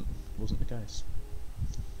it wasn't the case.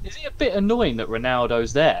 Is it a bit annoying that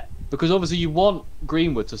Ronaldo's there? Because obviously you want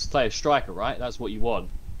Greenwood to play a striker, right? That's what you want.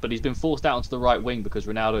 But he's been forced out onto the right wing because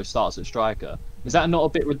Ronaldo starts at striker. Is that not a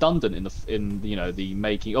bit redundant in the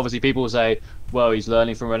making? Obviously, people will say, well, he's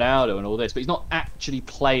learning from Ronaldo and all this, but he's not actually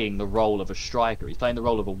playing the role of a striker. He's playing the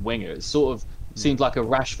role of a winger. It sort of seems like a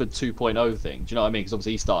Rashford 2.0 thing. Do you know what I mean? Because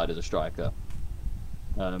obviously he started as a striker.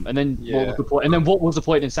 And then what was the point? And then what was the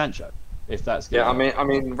point in Sancho? If that's good. Yeah, I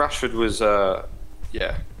mean, Rashford was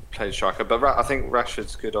played striker, but I think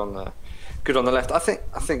Rashford's good on the left. I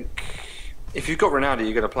think if you've got Ronaldo,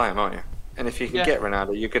 you're going to play him, aren't you? And if you can get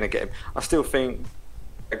Ronaldo, you're going to get him. I still think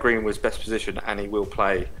Greenwood's best position, and he will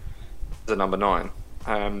play as a number 9.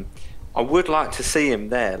 I would like to see him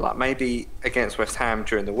there, like maybe against West Ham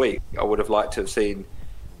during the week. I would have liked to have seen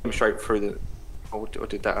him straight through the. Or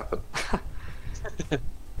did that happen? I can't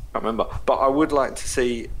remember. But I would like to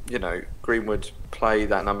see, Greenwood play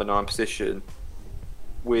that number 9 position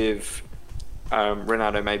with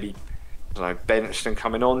Ronaldo maybe, benched and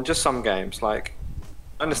coming on, just some games. Like,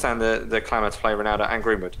 I understand the clamour to play Ronaldo and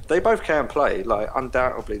Greenwood. They both can play. Like,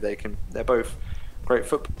 undoubtedly they can. They're both great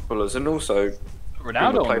footballers, and also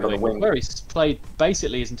Ronaldo played on the wing, where he's played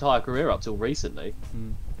basically his entire career up till recently.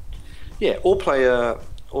 Yeah,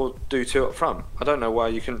 or do 2 up front. I don't know why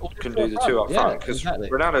you can do the 2 up front, because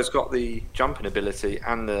Ronaldo's got the jumping ability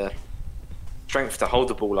and the strength to hold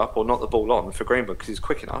the ball up or knock the ball on for Greenwood because he's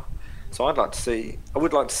quick enough. So I would like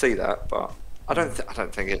to see that, but I don't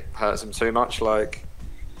think it hurts him too much. Like,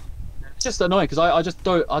 it's just annoying because I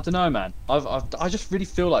don't know, man. I just really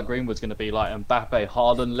feel like Greenwood's going to be like Mbappe,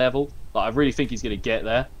 Haaland level. Like, I really think he's going to get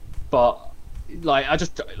there, but I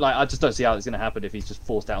just don't see how it's going to happen if he's just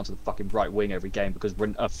forced out onto the fucking right wing every game because a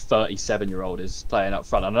 37-year-old is playing up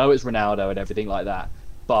front. I know it's Ronaldo and everything like that,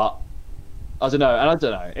 but I don't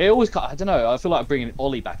know. It always, I don't know. I feel like bringing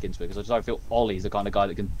Ollie back into it because I just don't feel Ollie's the kind of guy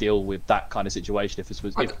that can deal with that kind of situation.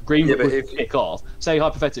 If Greenwood was to kick off, say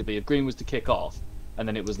hypothetically, if Green was to kick off, and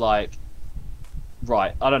then it was like,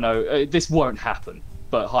 right, I don't know, this won't happen,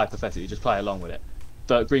 but hypothetically, just play along with it.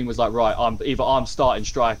 But Green was like, right, I'm starting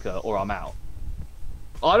striker or I'm out.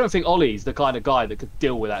 I don't think Ollie's the kind of guy that could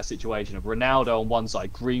deal with that situation of Ronaldo on one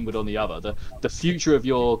side, Greenwood on the other. The future of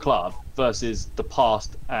your club versus the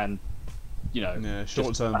past and,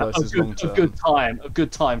 short term versus long term. A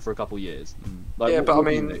good time for a couple of years. But I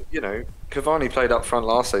mean, Cavani played up front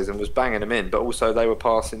last season, was banging him in, but also they were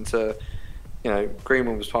passing to,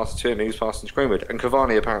 Greenwood was passing to him, he was passing to Greenwood, and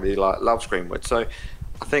Cavani apparently loves Greenwood. So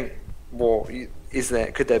I think,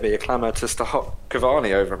 could there be a clamour to start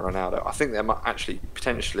Cavani over Ronaldo? I think there might actually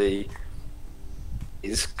potentially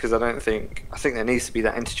is, because I think there needs to be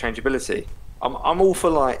that interchangeability. I'm all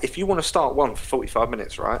for, if you want to start one for 45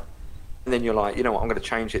 minutes, right? And then you're like, you know what, I'm going to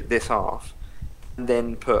change it this half, and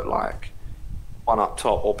then put one up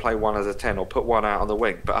top, or play one as a 10, or put one out on the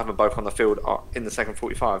wing, but have them both on the field in the second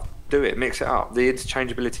 45. Do it, mix it up. The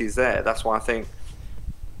interchangeability is there. That's why I think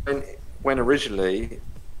when originally,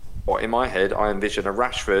 in my head, I envision a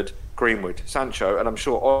Rashford, Greenwood, Sancho, and I'm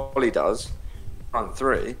sure Ollie does, front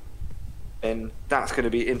 3, then that's going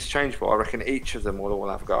to be interchangeable. I reckon each of them will all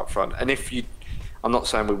have a go up front. And I'm not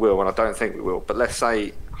saying we will, and I don't think we will, but let's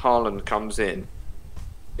say Haaland comes in,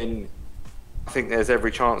 I think there's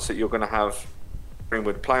every chance that you're going to have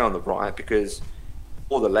Greenwood play on the right, because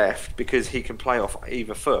or the left because he can play off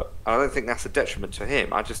either foot. I don't think that's a detriment to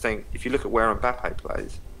him. I just think if you look at where Mbappe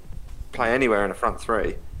plays, play anywhere in the front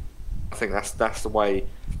three. I think that's the way.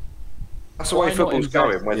 That's the way football's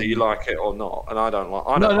going, whether you like it or not. And I don't like.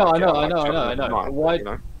 I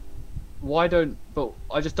know. Why don't? But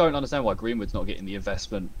I just don't understand why Greenwood's not getting the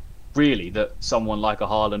investment, really, that someone like a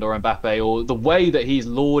Haaland or Mbappe, or the way that he's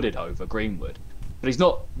lauded over Greenwood, but he's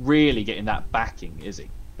not really getting that backing, is he?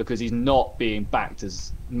 Because he's not being backed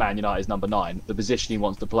as Man United's number 9, the position he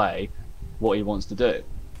wants to play, what he wants to do.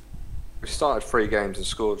 He started 3 games and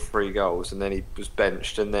scored 3 goals, and then he was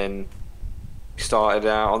benched, and then he started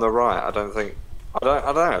out on the right. I don't know.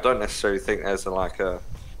 I don't necessarily think there's a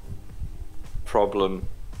problem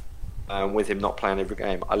with him not playing every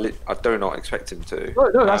game. I do not expect him to.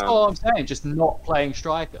 No, that's all I'm saying. Just not playing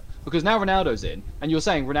striker, because now Ronaldo's in, and you're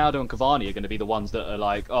saying Ronaldo and Cavani are going to be the ones that are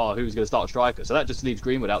like, oh, who's going to start striker? So that just leaves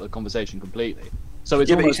Greenwood out of the conversation completely. So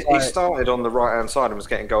it's almost he started on the right hand side and was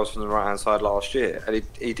getting goals from the right hand side last year, and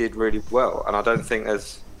he did really well. And I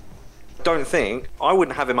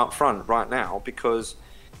wouldn't have him up front right now because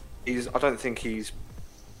I don't think he's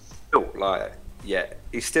built like yet.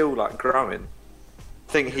 He's still growing.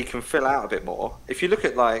 I think he can fill out a bit more. If you look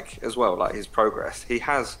at his progress,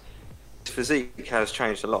 his physique has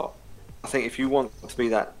changed a lot. I think if you want to be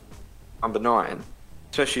that number 9,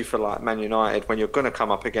 especially for Man United, when you're going to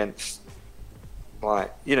come up against you're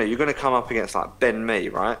going to come up against Ben Mee,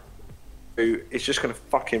 right? Who is just going to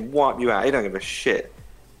fucking wipe you out. He don't give a shit.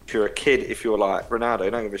 If you're a kid, if you're like Ronaldo,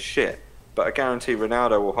 he don't give a shit. But I guarantee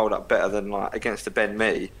Ronaldo will hold up better than against a Ben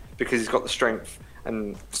Mee because he's got the strength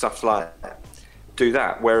and stuff like that. Do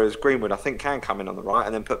that, whereas Greenwood I think can come in on the right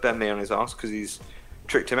and then put Ben Mee on his ass because he's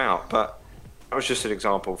tricked him out. But that was just an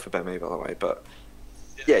example for Ben Mee, by the way. But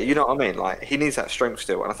yeah, you know what I mean. He needs that strength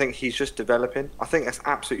still, and I think he's just developing. I think it's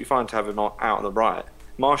absolutely fine to have him out on the right.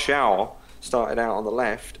 Martial started out on the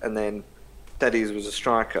left, and then Teddy's was a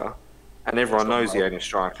striker, and everyone knows he ain't a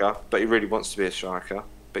striker, but he really wants to be a striker,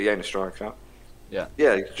 but he ain't a striker. Yeah, do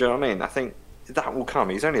you know what I mean? I think that will come.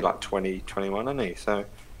 He's only 20, 21, isn't he? So.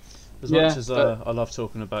 As much as I love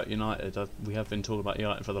talking about United, we have been talking about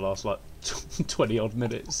United for the last 20 odd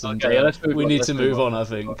minutes, and we need to move on. I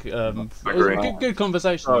think it was a good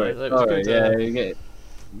conversation. I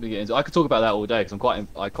could talk about that all day because I'm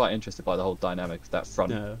quite interested by the whole dynamic of that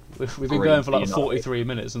front. Yeah, we've been going for 43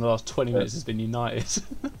 minutes, and the last 20 minutes has been United.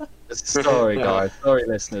 Sorry, guys. Sorry,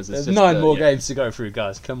 listeners. There's 9 more games to go through,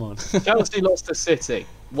 guys. Come on. Chelsea lost to City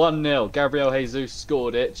 1-0. Gabriel Jesus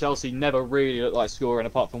scored it. Chelsea never really looked like scoring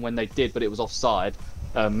apart from when they did, but it was offside,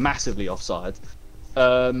 massively offside.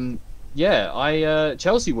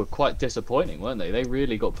 Chelsea were quite disappointing, weren't they? They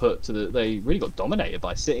really got they really got dominated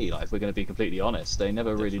by City. If we're going to be completely honest, they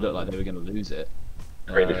never really looked like they were going to lose it.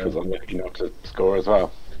 Grealish was unlucky not to score as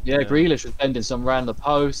well. Yeah, Grealish was bending some round the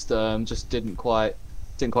post. Just didn't quite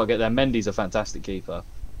get there. Mendy's a fantastic keeper.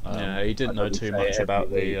 He didn't know too much about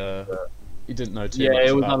the. He didn't know too much. Yeah,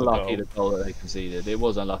 it was unlucky the goal that they conceded. It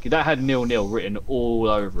was unlucky. That had 0-0 written all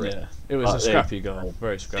over it. Yeah, it was a scrappy goal,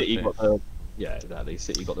 very scrappy. Exactly.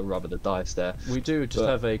 City got the rub of the dice there. We do just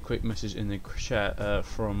have a quick message in the chat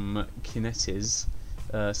from Kinetis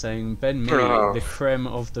saying Ben Mee, the creme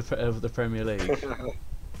of the Premier League.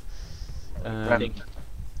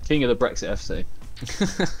 King of the Brexit FC.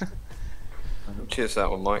 Cheers that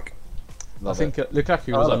one, Mike. I think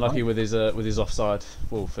Lukaku was unlucky with his offside.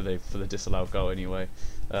 Well, for the disallowed goal anyway.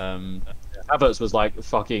 Havertz was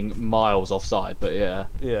fucking miles offside, but yeah,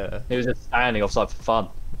 he was just standing offside for fun.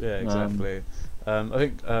 Yeah, exactly. I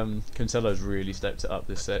think Cancelo's really stepped it up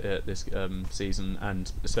this season,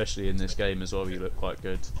 and especially in this game as well. He looked quite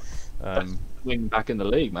good. Wing back in the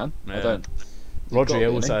league, man. Yeah.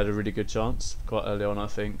 Rodri also had a really good chance quite early on, I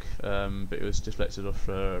think, but it was deflected off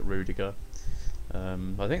Rudiger.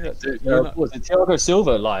 I think that was it Thiago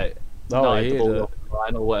Silva the ball off the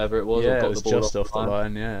line or whatever it was. Yeah, it was just off the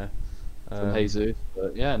line. Yeah, from Jesus.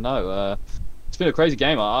 But yeah, no. It's been a crazy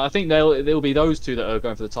game. I think there'll be those two that are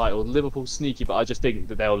going for the title. Liverpool sneaky, but I just think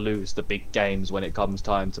that they'll lose the big games when it comes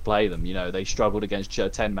time to play them. They struggled against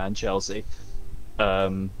 10-man Chelsea,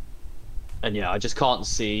 and I just can't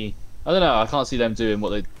see. I don't know. I can't see them doing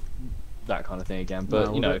that kind of thing again.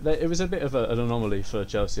 But it was a bit of an anomaly for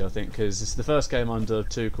Chelsea, I think, because it's the first game under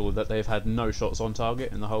Tuchel that they've had no shots on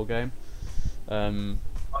target in the whole game.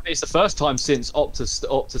 It's the first time since Opta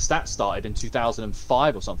Stats started in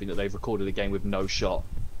 2005 or something that they've recorded a game with no shot.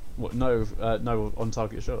 What? No on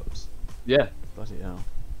target shots. Yeah. Bloody hell.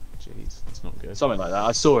 Jeez, that's not good. Something like that.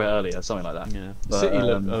 I saw it earlier. Something like that. Yeah, But, City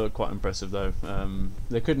looked quite impressive though.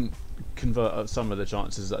 They couldn't convert some of the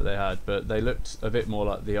chances that they had, but they looked a bit more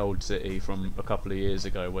like the old City from a couple of years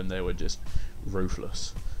ago when they were just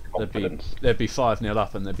ruthless. They'd be 5-0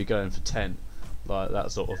 up and they'd be going for 10, like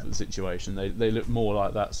that sort of situation. They look more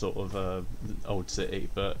like that sort of old City,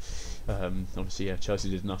 but obviously, yeah,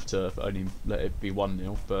 Chelsea did enough to only let it be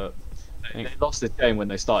 1-0. But they lost this game when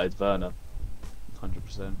they started Werner.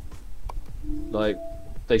 100%. Like,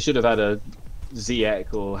 they should have had a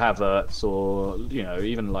Ziyech or Havertz or, you know,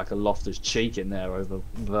 even like a Loftus-Cheek in there over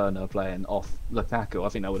Werner playing off Lukaku. I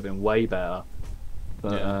think that would have been way better.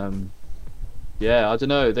 But yeah, I don't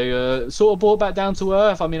know. They sort of brought back down to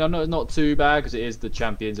earth. I mean, I know it's not too bad because it is the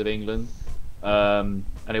champions of England, and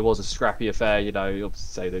it was a scrappy affair. You know, you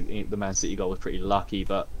obviously say the Man City goal was pretty lucky,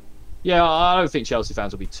 but yeah, I don't think Chelsea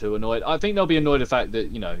fans will be too annoyed. I think they'll be annoyed at the fact that,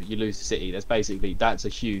 you know, you lose to City. That's a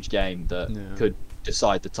huge game that could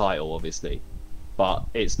decide the title, obviously, but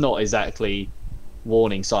it's not exactly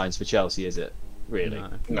warning signs for Chelsea, is it? Really?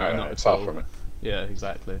 No, not far from it. Yeah,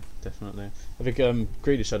 exactly, definitely. I think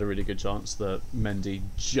Grealish had a really good chance that Mendy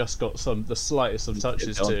just got the slightest of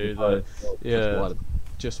touches to.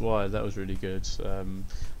 Just wide. That was really good. I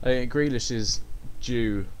think Grealish is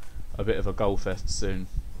due a bit of a goal fest soon.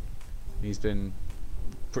 He's been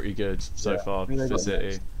pretty good so far for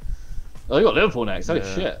City. Oh, they got Liverpool next. Holy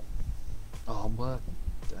shit! Oh, I'm working.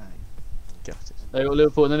 Dang. Gutted. They got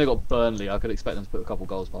Liverpool and then they got Burnley. I could expect them to put a couple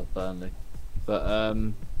goals past Burnley,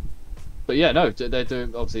 but yeah, no, they're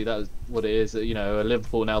doing. Obviously, that's what it is. You know,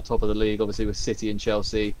 Liverpool now top of the league, obviously with City and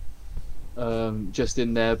Chelsea, just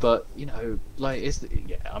in there. But you know, like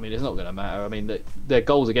I mean, it's not going to matter. I mean, their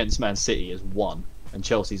goals against Man City is 1, and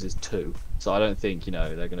Chelsea's is 2. So I don't think, you know,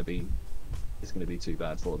 it's going to be too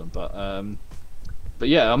bad for them. But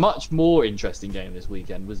yeah, a much more interesting game this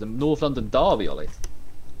weekend was the North London derby, Ollie.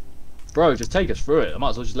 Bro, just take us through it. I might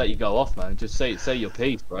as well just let you go off, man. Just say your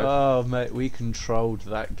piece, bro. Oh, mate, we controlled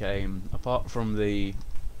that game. Apart from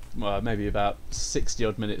maybe about 60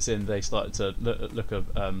 odd minutes in, they started to look a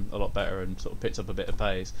lot better and sort of picked up a bit of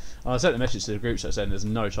pace. And I sent a message to the group chat saying there's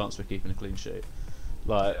no chance we're keeping a clean sheet.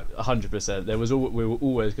 Like 100%. We were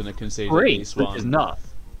always going to concede 3, at least 1. which is nuts.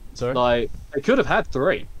 Sorry? Like, they could have had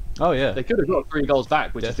 3. Oh yeah, they could have got 3 goals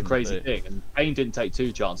back, which Definitely. is the crazy thing. And Kane didn't take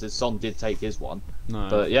 2 chances. Son did take his 1. No,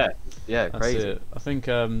 but yeah, crazy. That's it. I think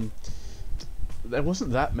there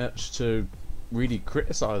wasn't that much to really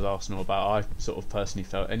criticise Arsenal about. I sort of personally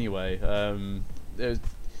felt anyway. It was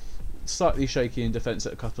slightly shaky in defence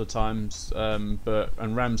at a couple of times, and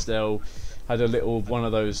Ramsdale had a little one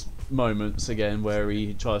of those moments again where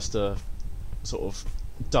he tries to sort of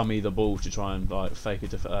dummy the ball to try and like fake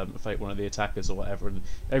one of the attackers or whatever, and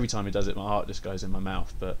every time he does it my heart just goes in my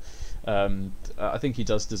mouth. But I think he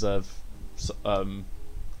does deserve an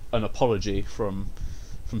apology from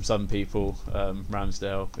some people.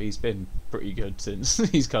 Ramsdale, he's been pretty good since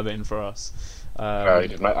he's come in for us. He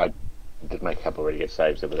did make a couple of really good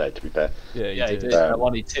saves the other day, to be fair. Yeah, he did. That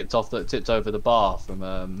one he tipped over the bar from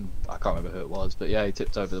I can't remember who it was, but yeah, he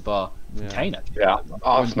tipped over the bar. Kane, actually. Yeah,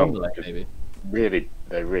 Arsenal maybe.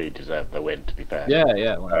 They really deserve the win, to be fair. Yeah,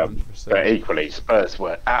 100%. But equally, Spurs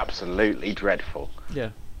were absolutely dreadful. Yeah.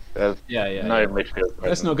 No midfield.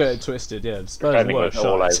 Let's not get it twisted. Yeah, Spurs Defending were was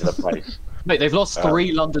all shite. over the place. Mate, they've lost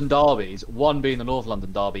 3 London derbies, 1 being the North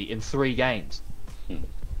London derby, in 3 games.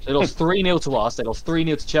 They lost 3-0 to us, they lost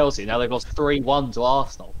 3-0 to Chelsea, now they've lost 3-1 to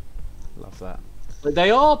Arsenal. Love that.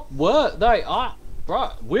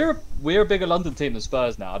 But we're a bigger London team than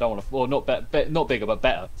Spurs now. I don't want to, well, not bigger, but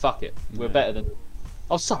better. Fuck it, we're better than.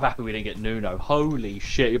 I was so happy we didn't get Nuno. Holy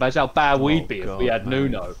shit! Imagine how bad we'd be if we had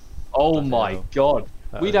Nuno. Oh my god,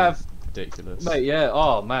 we'd have ridiculous. Mate, yeah.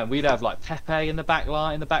 Oh man, we'd have like Pepe in the back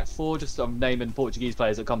line, in the back 4. Just I'm naming Portuguese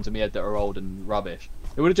players that come to my head that are old and rubbish.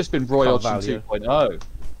 It would have just been Roy Hodgson 2.0.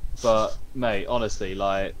 But mate, honestly,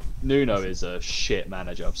 like Nuno is a shit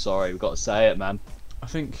manager. I'm sorry, we've got to say it, man. I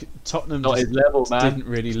think Tottenham Not his level, man. didn't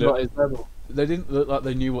really Not his level. They didn't look like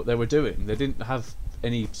they knew what they were doing. They didn't have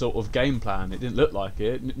any sort of game plan. It didn't look like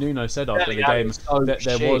it. Nuno said after the game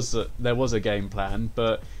that there was a game plan,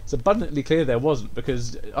 but it's abundantly clear there wasn't,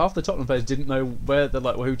 because half the Tottenham players didn't know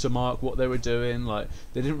who to mark, what they were doing. Like,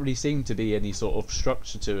 there didn't really seem to be any sort of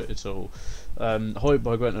structure to it at all.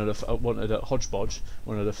 Højbjerg wanted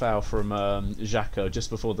a foul from Xhaka just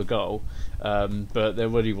before the goal, but there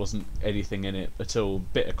really wasn't anything in it at all.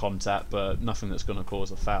 Bit of contact, but nothing that's going to cause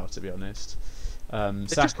a foul, to be honest.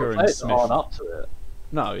 Saka and Smith aren't up to it.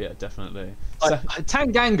 No, yeah, definitely.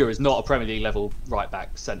 Tanganga is not a Premier League level right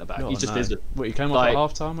back, centre back. He just isn't. Well, he came off at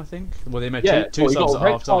half time, I think. Well, they made two he subs got at a half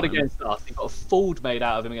red card time. against us. He got a fool made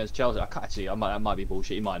out of him against Chelsea. That might be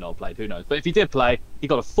bullshit. He might not have played. Who knows? But if he did play, he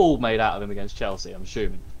got a fool made out of him against Chelsea. I'm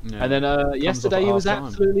assuming. Yeah. And then yesterday he was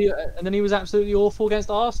absolutely awful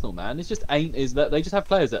against Arsenal. Man, it just ain't is that they just have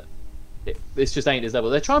players that this just ain't his level.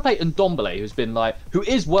 They're trying to play Ndombele,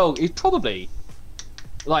 he's probably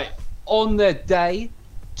like on their day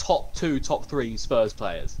top 2, top 3 Spurs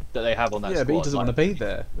players that they have on that squad. Yeah, but he doesn't want to be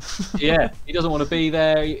there. Yeah, he doesn't want to be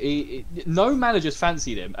there. No managers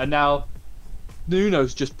fancied him, and now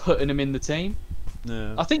Nuno's just putting him in the team.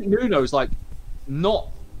 Yeah. I think Nuno's like not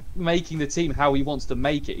making the team how he wants to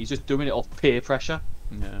make it. He's just doing it off peer pressure.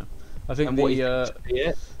 Yeah. I think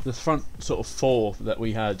the front sort of 4 that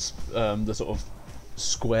we had, the sort of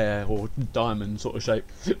square or diamond sort of shape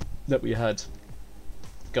that we had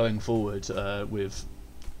going forward with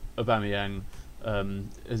Aubameyang,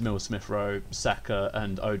 Ismail Smith-Rowe, Saka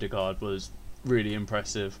and Odegaard was really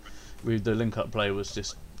impressive. The link-up play was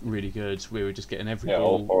just really good. We were just getting every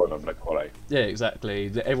ball. All 4 of them look quality. Yeah,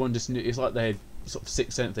 exactly. Everyone just knew. It's like they had sort of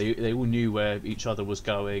sixth sense. They all knew where each other was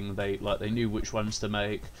going. They knew which ones to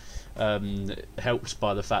make. Helped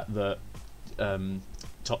by the fact that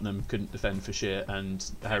Tottenham couldn't defend for shit, and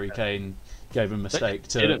Harry Kane gave a mistake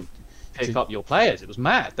to pick up your players. It was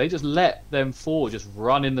mad. They just let them 4 just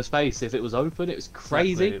run in the space. If it was open, it was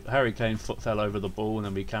crazy. Exactly. Harry Kane fell over the ball, and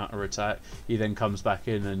then we counter-attack. He then comes back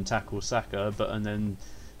in and tackles Saka, and then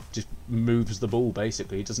just moves the ball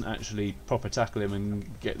basically. He doesn't actually proper tackle him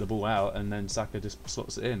and get the ball out, and then Saka just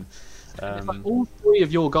slots it in. It's like all 3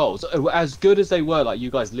 of your goals, as good as they were, like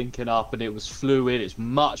you guys linking up and it was fluid, it's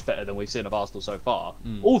much better than we've seen of Arsenal so far.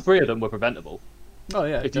 All 3 of them were preventable. Oh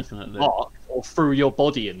yeah, if definitely. You marked or threw your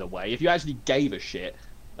body in the way, if you actually gave a shit,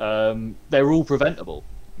 they're all preventable.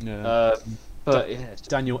 Yeah. But yeah,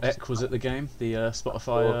 Daniel Ek was at the game, the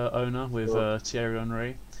Spotify owner with Thierry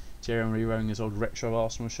Henry. Thierry Henry wearing his old retro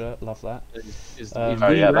Arsenal shirt. Love that.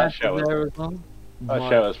 That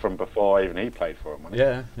show was from before even he played for him.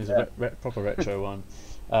 Yeah, it's a proper retro one.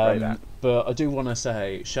 But I do want to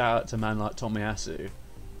say, shout out to a man like Tomiyasu,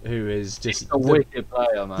 who is just a wicked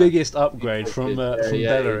player, man. Biggest upgrade from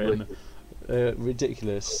Bellerin.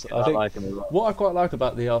 Ridiculous. I think like him a lot. What I quite like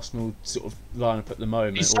about the Arsenal sort of lineup at the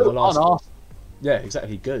moment, he's so un-Arsenal. Yeah,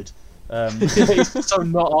 exactly. Good. He's so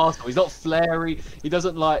not Arsenal. He's not flary. He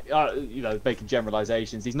doesn't like making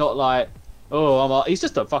generalisations. He's not like he's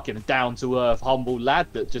just a fucking down-to-earth, humble lad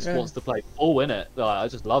that just wants to play ball, innit? Like, I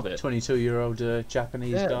just love it. 22-year-old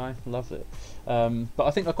Japanese guy. Love it. But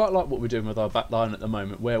I think I quite like what we're doing with our back line at the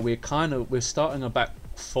moment, where we're starting a back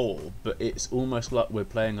 4, but it's almost like we're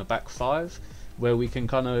playing a back 5, where we can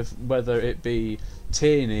kind of, whether it be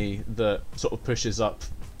Tierney that sort of pushes up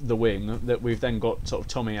the wing, that we've then got sort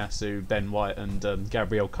of Tomiyasu, Ben White and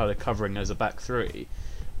Gabriel covering as a back 3.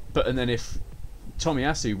 And then if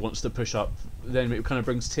Tomiyasu wants to push up, then it kind of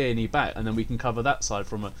brings Tierney back, and then we can cover that side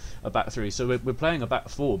from a back 3. So we're playing a back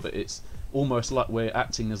 4, but it's almost like we're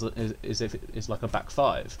acting as if it's like a back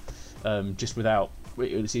 5, just without,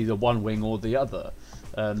 it's either one wing or the other.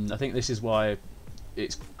 I think this is why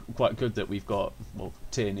it's quite good that we've got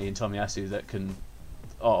Tierney and Tomiyasu that can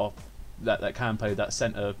play that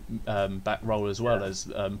centre back role as well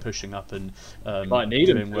as pushing up and might need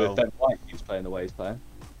him well. Ben White keeps playing the way he's playing.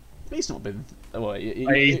 He's not been. Well,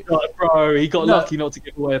 he got lucky not to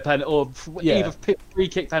give away a penalty, or either free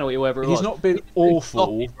kick penalty or whatever it was. He's not been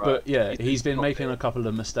awful, but he's been making a couple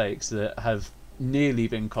of mistakes that have nearly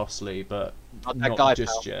been costly, but not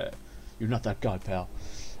just yet. You're not that guy, pal.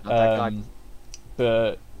 Not that guy.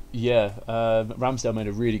 But yeah, Ramsdale made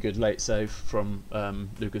a really good late save from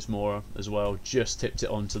Lucas Moura as well. Just tipped it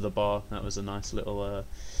onto the bar. That was a nice little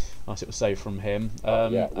save from him.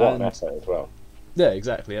 What an effort as well. Yeah,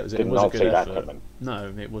 exactly. It was a good effort.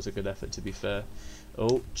 No, it was a good effort, to be fair.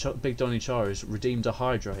 Oh, Big Donny Chara's redeemed a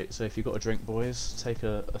hydrate, so if you've got a drink, boys, take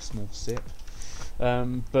a small sip.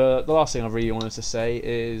 But the last thing I really wanted to say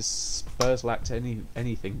is Spurs lacked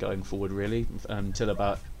anything going forward, really, until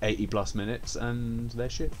about 80 plus minutes, and they're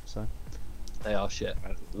shit. So they are shit.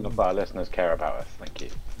 Not that our listeners care about us. Thank you.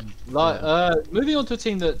 Moving on to a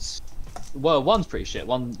team that's one's pretty shit.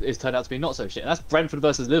 One is turned out to be not so shit, and that's Brentford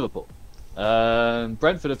versus Liverpool.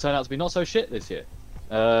 Brentford have turned out to be not so shit this year.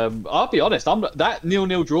 I'll be honest, that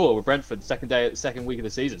 0-0 draw with Brentford second week of the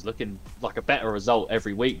season is looking like a better result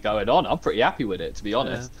every week going on. I'm pretty happy with it, to be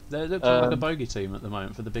honest. They look like a bogey team at the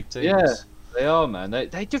moment for the big teams. Yeah, they are, man.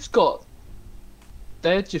 They've just got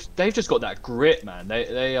that grit, man.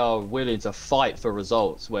 They are willing to fight for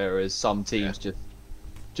results, whereas some teams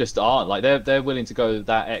just aren't. Like they're willing to go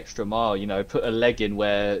that extra mile, you know, put a leg in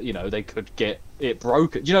where, you know, they could get it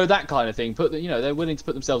broken, you know, that kind of thing. You know, they're willing to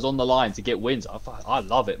put themselves on the line to get wins. I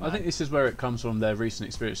love it, man. I think this is where it comes from, their recent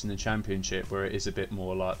experience in the Championship, where it is a bit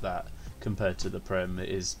more like that compared to the Prem. It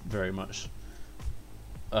is very much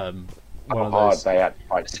one of hard those... they had to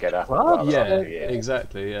fight to get up. Yeah,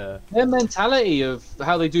 exactly. Yeah, their mentality of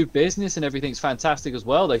how they do business and everything's fantastic as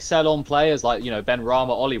well. They sell on players like, you know, Ben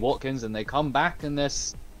Rama, Ollie Watkins, and they come back and they're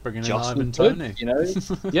bringing in just Ivan good, Toney. you know.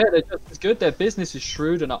 Yeah, they're just as good. Their business is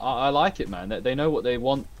shrewd, and I like it, man. They know what they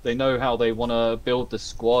want. They know how they want to build the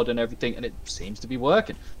squad and everything, and it seems to be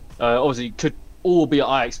working. Obviously, it could all be.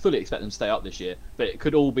 I fully expect them to stay up this year, but it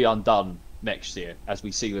could all be undone next year, as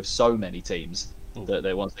we see with so many teams that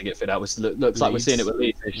they once they get fit out. Which looks Leeds. Like we're seeing it with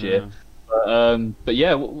Leeds this year. But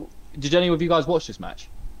yeah, did any of you guys watch this match?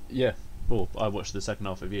 Yeah, well, I watched the second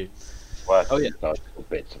half of you. Well, oh yeah,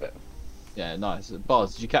 bits of it. Yeah, nice.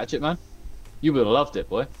 Bars, did you catch it, man? You would have loved it,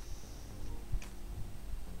 boy.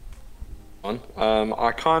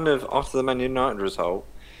 I kind of, after the Man United result,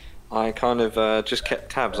 I kind of just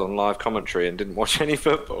kept tabs on live commentary and didn't watch any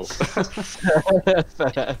football.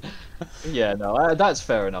 Yeah, no, that's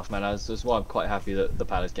fair enough, man. That's why I'm quite happy that the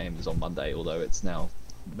Palace game was on Monday, although it's now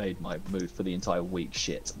made my mood for the entire week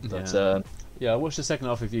shit. But yeah, I watched the second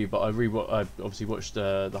half of you, but I obviously watched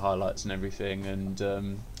the highlights and everything,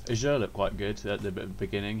 and Azure looked quite good at the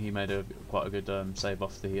beginning. He made quite a good save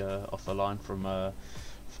off the line from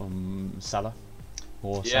Salah.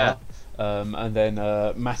 Yeah. And then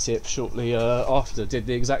Matip shortly after did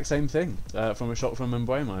the exact same thing from a shot from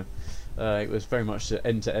Mbeumo. It was very much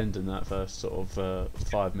end to end in that first sort of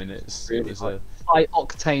 5 minutes. Really it was high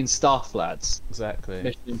octane stuff, lads. Exactly.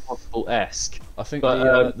 Mission Impossible-esque. I think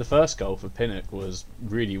the first goal for Pinnock was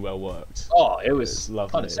really well worked. Oh, it was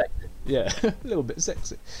lovely. kind of sexy. Yeah, a little bit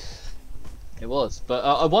sexy. It was,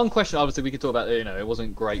 but one question, obviously, we could talk about. You know, it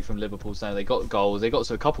wasn't great from Liverpool. So they got goals. They got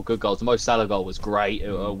a couple good goals. The Mo Salah goal was great.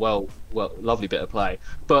 A well, lovely bit of play.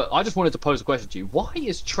 But I just wanted to pose a question to you. Why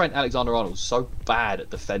is Trent Alexander-Arnold so bad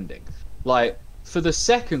at defending? Like for the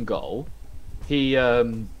second goal, he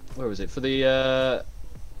where was it? For the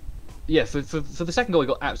for the second goal, he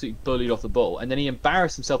got absolutely bullied off the ball, and then he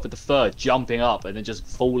embarrassed himself with the third, jumping up and then just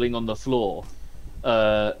falling on the floor.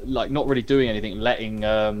 Like not really doing anything, letting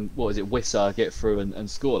Wissa get through and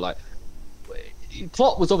score. Like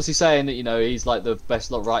Klopp was obviously saying that, you know, he's like the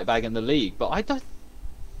best right back in the league, but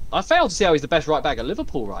I fail to see how he's the best right back at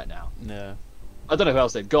Liverpool right now. Yeah, I don't know who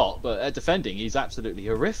else they've got, but at defending, he's absolutely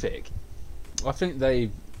horrific. I think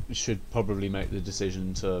they should probably make the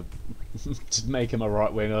decision to make him a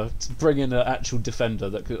right winger, to bring in an actual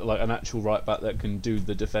defender that could, like an actual right back that can do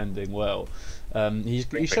the defending well. He's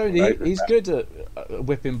shown he's good at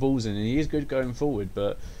whipping balls in, and he is good going forward.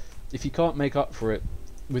 But if you can't make up for it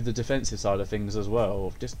with the defensive side of things as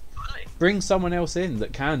well, just bring someone else in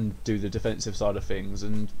that can do the defensive side of things,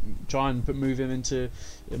 and try and move him into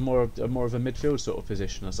more of a midfield sort of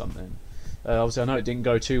position or something. Obviously, I know it didn't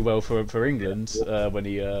go too well for England when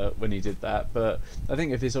he did that, but I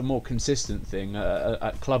think if it's a more consistent thing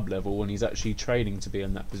at club level, when he's actually training to be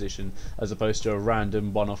in that position, as opposed to a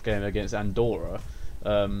random one-off game against Andorra,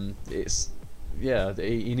 he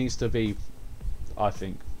needs to be, I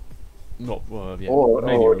think, not maybe or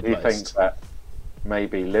do you replaced. think that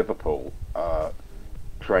maybe Liverpool are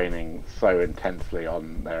training so intensely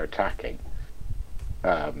on their attacking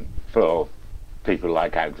for people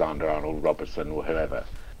like Alexander-Arnold, Robertson, or whoever,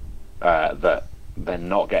 that they're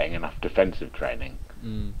not getting enough defensive training?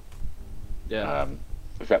 Yeah.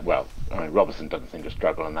 Robertson doesn't seem to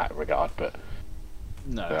struggle in that regard, but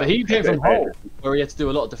no. But he came from Hull, where he had to do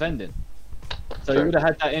a lot of defending, so he would have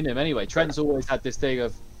had that in him anyway. Trent's always had this thing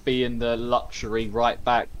of being the luxury right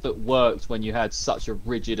back that worked when you had such a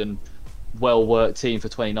rigid and well-worked team for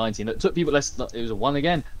 2019. It took people. It was a one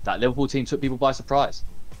again. That Liverpool team took people by surprise.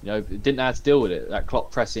 You know, didn't know how to deal with it. That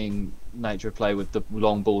Klopp pressing nature of play with the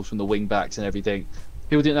long balls from the wing backs and everything.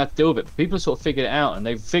 People didn't know how to deal with it. But people sort of figured it out, and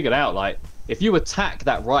they've figured out, like, if you attack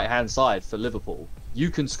that right-hand side for Liverpool, you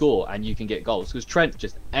can score and you can get goals, because Trent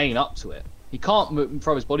just ain't up to it. He can't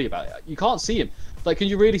throw his body about it. You can't see him. Like, can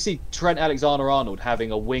you really see Trent Alexander-Arnold having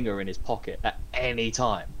a winger in his pocket at any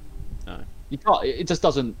time? No. You can't. It just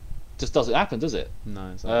doesn't happen, does it?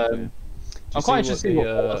 No. Exactly. I'm quite interested in what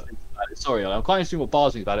Bars thinks about it. Sorry, I'm quite interested in what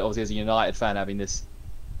Bars thinks about it. Obviously, as a United fan, having this,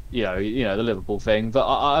 you know, the Liverpool thing. But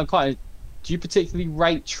I'm quite. Do you particularly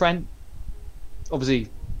rate Trent? Obviously,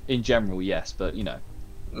 in general, yes, but you know.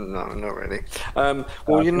 No, not really. I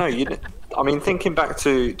mean, thinking back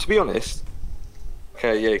to be honest,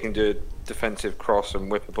 okay, yeah, you can do a defensive cross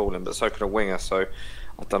and whip a ball in, but so can a winger. So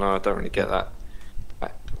I don't know. I don't really get that.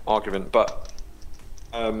 argument, but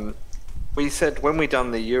we said when we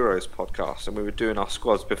done the Euros podcast and we were doing our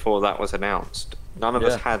squads before that was announced, none of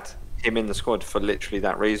us had him in the squad for literally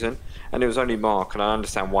that reason, and it was only Mark, and I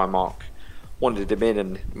understand why Mark wanted him in,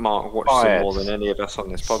 and Mark watches him more than any of us on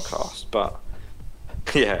this podcast, but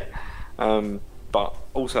yeah, but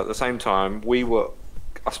also at the same time, we were,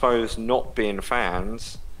 I suppose, not being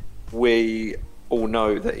fans, we all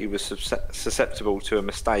know that he was susceptible to a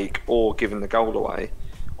mistake or giving the goal away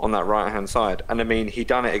on that right hand side. And I mean, he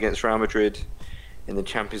done it against Real Madrid in the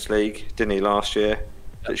Champions League, didn't he, last year?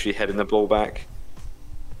 Literally heading the ball back.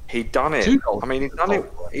 He done it. I mean,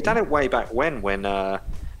 he done it way back when Man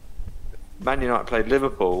United played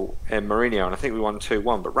Liverpool in Mourinho, and I think we won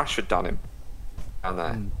 2-1. But Rashford done him down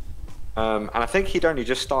there, and I think he'd only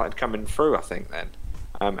just started coming through. I think then,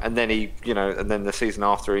 and then he, and then the season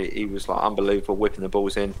after he was like unbelievable, whipping the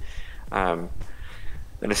balls in, and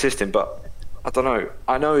assisting. But I don't know.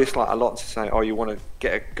 I know it's like a lot to say. Oh, you want to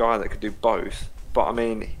get a guy that could do both, but I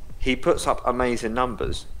mean, he puts up amazing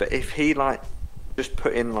numbers. But if he just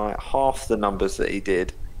put in like half the numbers that he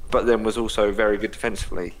did, but then was also very good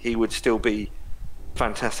defensively, he would still be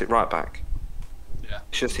fantastic right back. Yeah.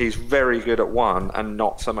 It's just he's very good at one and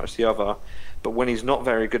not so much the other. But when he's not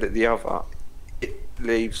very good at the other, it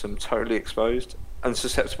leaves him totally exposed and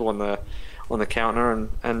susceptible on the counter.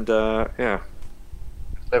 And yeah.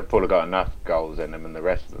 Liverpool have got enough goals in them and the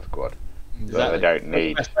rest of the squad. Exactly. So they don't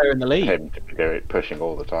need best player in the league. him to be pushing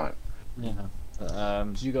all the time. Yeah.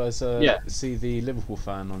 Did you guys see the Liverpool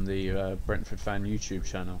fan on the Brentford fan YouTube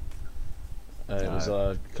channel? It was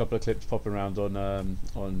a couple of clips popping around on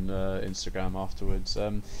Instagram afterwards.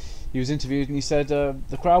 He was interviewed and he said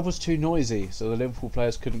the crowd was too noisy, so the Liverpool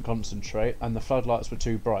players couldn't concentrate, and the floodlights were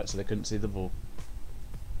too bright, so they couldn't see the ball.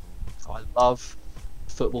 I love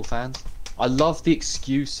football fans. I love the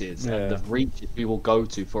excuses and the reaches we will go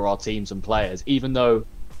to for our teams and players, even though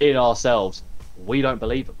in ourselves we don't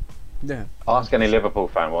believe them. Yeah. Ask any Liverpool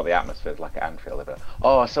fan what the atmosphere is like at Anfield. They'll be like,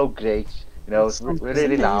 oh, it's so great. It's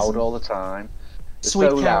really loud all the time. It's Sweet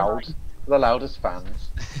so loud. The loudest fans.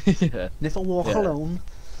 Yeah. Never walk alone.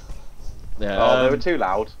 Yeah. Oh, they were too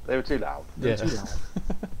loud. They were too loud. Yeah.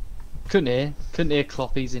 Couldn't hear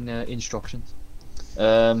Kloppy's in instructions.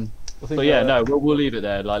 But yeah, no, we'll leave it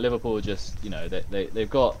there. Like Liverpool, just they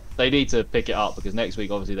need to pick it up, because next week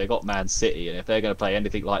obviously they got Man City, and if they're going to play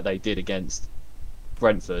anything like they did against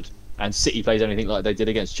Brentford, and City plays anything like they did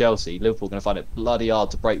against Chelsea, Liverpool are going to find it bloody hard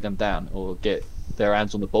to break them down or get their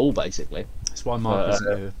hands on the ball, basically. That's why Mark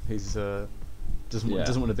isn't here. He's doesn't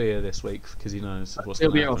want to be here this week because he knows what's He'll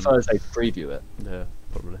going be to happen. on Thursday to preview it. Yeah,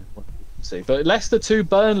 probably. See, but Leicester 2,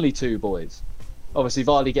 Burnley 2, boys. Obviously,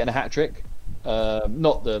 Vardy getting a hat trick.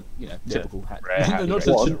 Not the typical hat trick. Not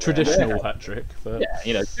the traditional hat trick, but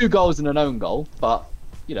yeah, 2 goals and an own goal, but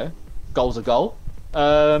goal's a goal.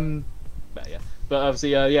 But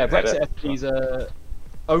obviously, Brexit FC's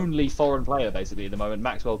only foreign player basically at the moment,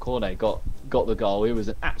 Maxwell Cornet, got the goal. It was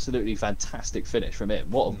an absolutely fantastic finish from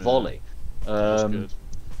him. What a volley! Good.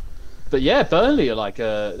 But yeah, Burnley are like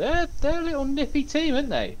they're a little nippy team, aren't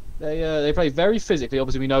they? They play very physically.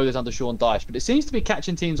 Obviously, we know this under Sean Dyche, but it seems to be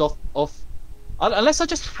catching teams off. Unless I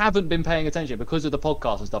just haven't been paying attention because of the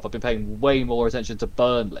podcast and stuff, I've been paying way more attention to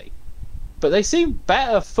Burnley. But they seem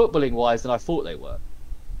better footballing wise than I thought they were.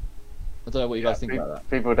 I don't know what you guys think about that.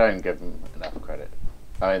 People don't give them enough credit.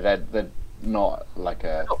 I mean, they're not like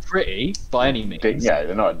not pretty by any means.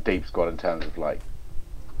 They're not a deep squad in terms of like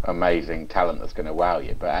amazing talent that's going to wow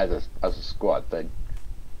you. But as a squad,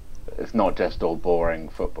 it's not just all boring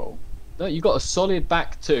football. No, you've got a solid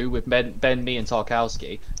back two with Ben Mee and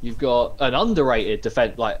Tarkowski. You've got an underrated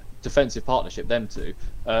defensive partnership, them two.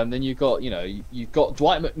 Then you've got you've got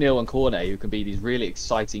Dwight McNeil and Cornet, who can be these really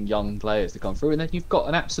exciting young players to come through, and then you've got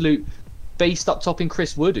an absolute beast up top in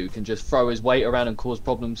Chris Wood, who can just throw his weight around and cause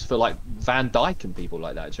problems for like Van Dijk and people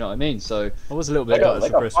like that. Do you know what I mean? So I was a little bit gutted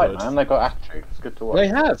for Chris Wood. Man. They got attitude. It's good to watch.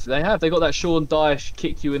 They have. They got that Sean Dyche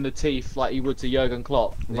kick you in the teeth like he would to Jurgen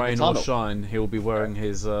Klopp. Rain or shine, he'll be wearing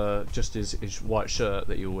his just his white shirt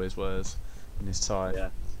that he always wears and his tie. Yeah.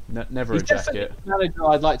 Never a jacket. The manager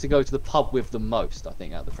I'd like to go to the pub with the most, I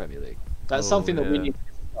think, out of the Premier League. That's something that we need to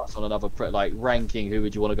discuss on another ranking. Who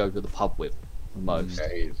would you want to go to the pub with the most?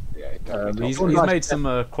 He's made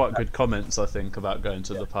some quite good comments, I think, about going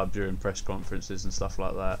to the pub during press conferences and stuff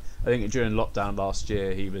like that. I think during lockdown last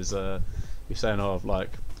year, he was saying,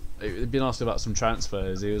 he'd been asked about some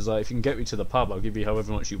transfers. He was like, if you can get me to the pub, I'll give you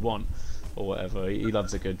however much you want. Or whatever. He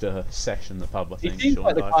loves a good session at the pub, I think. He seems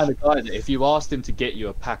like the kind of guy that if you asked him to get you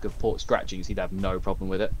a pack of port scratchings, he'd have no problem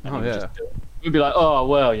with it. And he'd be like, oh,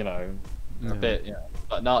 well, a bit,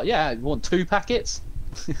 but no, you want 2 packets?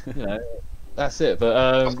 you know, that's it.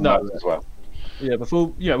 But no, as well. yeah. Before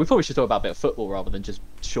we probably should talk about a bit of football rather than just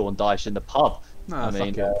Sean Dyche in the pub. Nah, I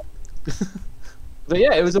mean, fuck it. but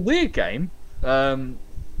yeah, it was a weird game. Like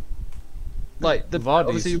Vardy's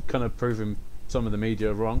obviously kind of proving some of the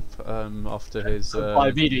media wrong after his.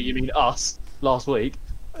 by media you mean us last week.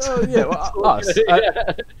 Oh yeah, well, us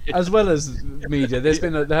Yeah. as well as media.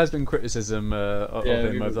 There has been criticism of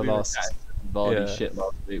him over the last. Vardy yeah. shit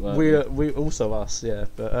last week. Weren't We also us, yeah.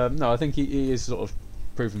 But no, I think he is sort of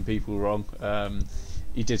proving people wrong.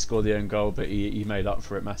 He did score the own goal, but he made up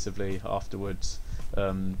for it massively afterwards.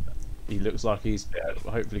 He looks like he's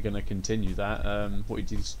hopefully going to continue that. What did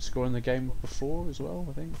he score in the game before as well?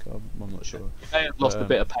 I think I'm not sure. He may have lost a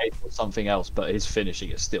bit of pace or something else, but his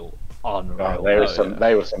finishing is still unreal. Oh,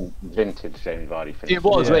 there was some vintage Jamie Vardy finishes. It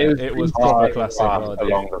was. Yeah, it was proper classic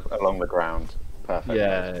Vardy. along the ground. Perfect.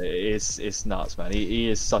 Yeah, it's nuts, man. He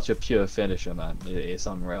is such a pure finisher, man. It's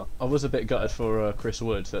unreal. I was a bit gutted for Chris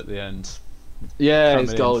Wood at the end. Yeah, coming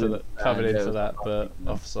his in goal for that, but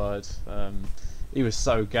offside. He was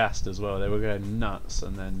so gassed as well. They were going nuts,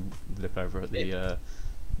 and then look over at the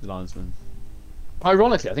linesman.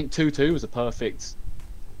 Ironically, I think 2-2 was a perfect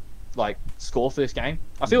score for this game.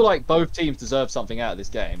 I feel like both teams deserved something out of this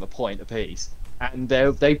game, a point apiece, and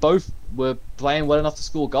they both were playing well enough to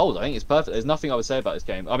score goals. I think it's perfect. There's nothing I would say about this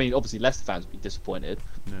game. I mean, obviously Leicester fans would be disappointed.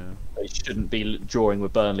 Yeah. They shouldn't be drawing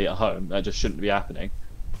with Burnley at home. That just shouldn't be happening.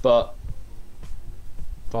 But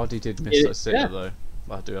Vardy did miss a sitter though.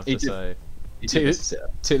 I do have to say.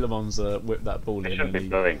 Tielemans whipped that ball They in. shouldn't be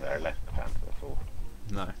booing though, Leicester fans. That's all.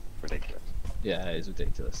 No. Ridiculous. yeah, it is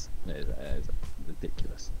ridiculous. It is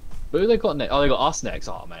ridiculous. But who they got next? Oh, they got us next.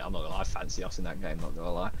 Oh, mate, I'm not gonna lie. I fancy us in that game. Not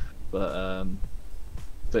gonna lie.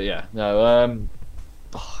 But yeah, no.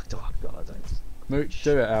 Oh God, I don't.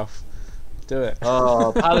 Do it, Alf. Do it.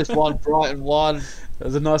 Oh, Palace 1, Brighton 1. That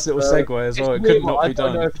was a nice little segue as well. It could not be done.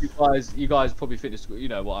 I don't know if you guys probably think this, you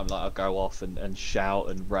know what I'm like. I go off and shout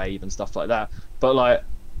and rave and stuff like that. But like,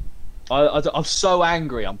 I'm so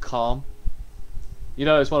angry. I'm calm. You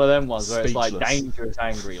know, it's one of them ones where it's like dangerous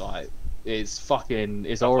angry. Like it's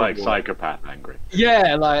horrible. Like psychopath angry.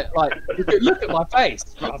 Yeah, like look at my face,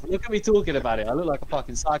 bruv. Look at me talking about it. I look like a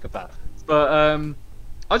fucking psychopath. But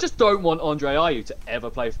I just don't want Andre Ayew to ever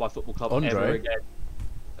play for my football club ever again.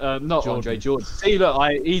 Not Jordan. Andre, Jordan. See, look,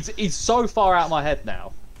 he's so far out of my head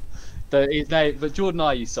now. But Jordan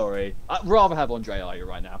Ayew, sorry. I'd rather have Andre Ayew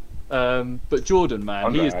right now. But Jordan, man,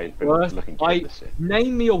 Andre he is Ayew's worst.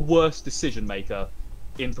 Name me a worse decision maker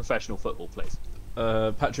in professional football, please.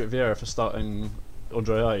 Patrick Vieira for starting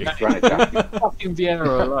Andre Ayew. Fucking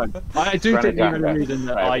Vieira alone. I do think the only reason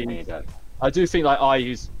that I do think like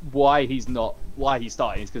Ayew's why he's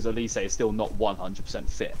starting is because Elise is still not 100%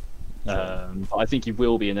 fit. But I think he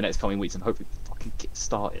will be in the next coming weeks and hopefully fucking get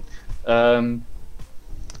started.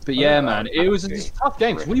 But yeah, man, it was a tough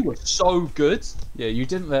game because we were so good. Yeah, you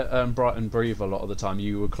didn't let Brighton breathe a lot of the time.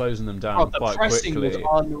 You were closing them down quite quickly. Was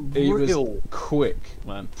unreal. It was quick,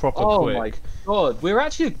 man, proper quick. Oh my god, we were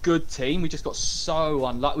actually a good team. We just got so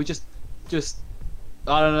unlucky. We just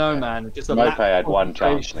I don't know, man. Just a Mope had one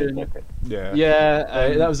chance. Yeah,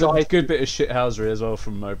 that was a good bit of shithousery as well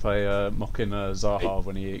from Mope mocking Zaha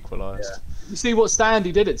when he equalised. Yeah. You see what stand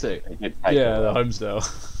he did it to? Yeah, the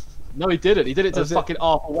Homesdale. No, he didn't. He did it to fucking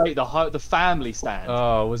the family stand.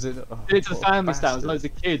 Oh, was it? Oh, he did it to the family stand. There's loads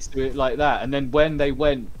of kids do it like that. And then when they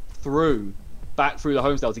went back through the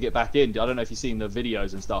Homesdale to get back in, I don't know if you've seen the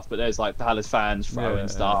videos and stuff, but there's like Palace fans throwing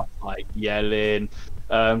stuff, like yelling.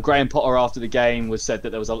 Graham Potter after the game said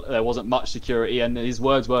that there wasn't much security, and his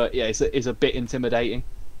words were, "Yeah, it's a bit intimidating."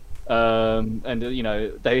 And you know,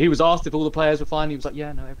 he was asked if all the players were fine. He was like,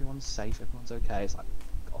 "Yeah, no, everyone's safe, everyone's okay." It's like,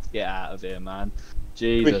 get out of here, man.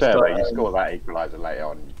 Jesus. To be fair, you score that equaliser later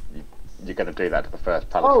on, you're going to do that to the first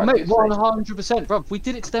Palace. Oh, mate, 100%, bro. We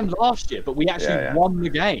did it to them last year, but we actually won the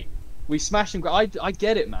game. We smashed them. I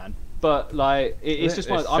get it, man, but like it's just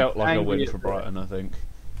it felt like a win for Brighton, I think.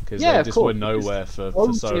 Because they just were nowhere for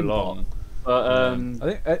so long. But I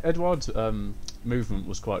think Edouard's movement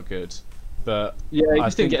was quite good, but yeah, he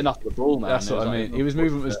just didn't get enough of the ball, man. That's what I mean. His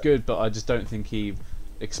movement was good, but I just don't think he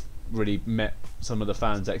really met some of the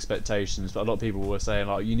fans' expectations. But a lot of people were saying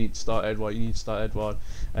like, "You need to start Edouard. You need to start Edouard,"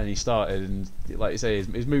 and he started. And like you say,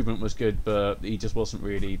 his movement was good, but he just wasn't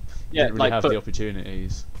really. Didn't really have the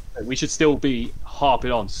opportunities. We should still be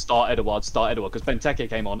harping on start Edouard, because Benteke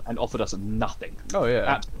came on and offered us nothing. Oh yeah,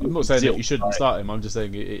 absolutely. I'm not saying that you shouldn't start him. I'm just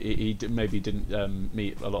saying he maybe didn't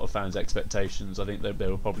meet a lot of fans' expectations. I think they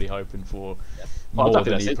were probably hoping for more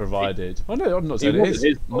than he provided. Oh no, I'm not saying it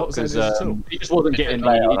is. Not saying it is at all. He just wasn't getting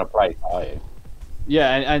on a plate, are you?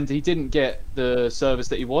 Yeah, and he didn't get the service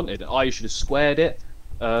that he wanted. I should have squared it,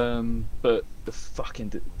 but the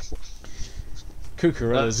fucking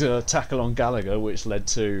Cucurella's tackle on Gallagher, which led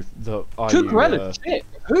to the IU, Cucurella. Shit,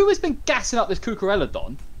 who has been gassing up this Cucurella,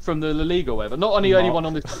 Don, from the La Liga or whatever? Not only anyone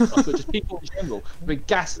on this podcast, but just people in general have been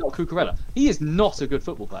gassing up Cucurella. He is not a good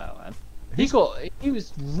football player, man. He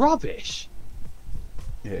was rubbish.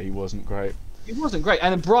 Yeah, he wasn't great. He wasn't great.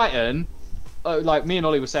 And then Brighton, like me and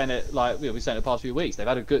Ollie were saying it, like we were saying it the past few weeks, they've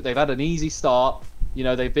had an easy start. You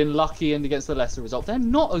know, they've been lucky in against the Leicester result. They're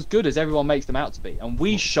not as good as everyone makes them out to be, and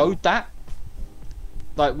we showed that.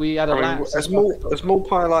 Like we had a lapse. Has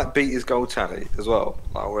Maupay like beat his goal tally as well,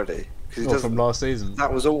 like already? Because from last season.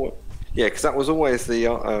 That was all. Yeah, because that was always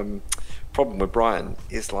the problem with Brighton.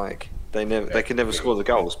 Is like they could never score the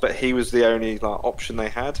goals, but he was the only like option they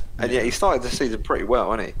had, and yet he started the season pretty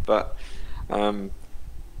well, didn't he? But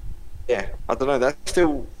yeah, I don't know. That's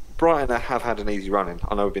still Brighton have had an easy running.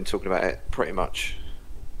 I know we've been talking about it pretty much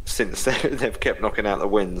since they've kept knocking out the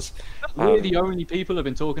wins. We're the only people who've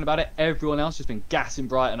been talking about it. Everyone else has been gassing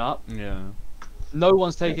Brighton up. Yeah. No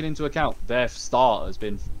one's taken into account their start has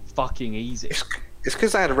been fucking easy. It's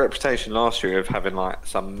because they had a reputation last year of having like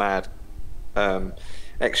some mad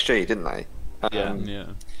XG, didn't they? Yeah.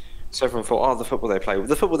 So everyone thought, the football they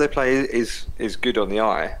play is good on the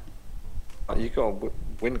eye. You've got to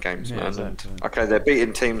win games, man. Exactly. And, okay, they're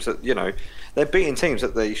beating teams that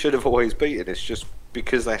they should have always beaten. It's just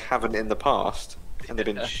because they haven't in the past and they've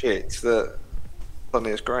been shit that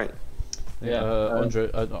suddenly it's great. Yeah, Andre.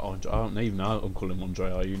 I don't even know. I'm calling him Andre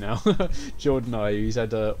Ayew now. Jordan Ayew. He's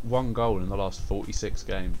had one goal in the last 46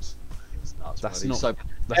 games. That's not.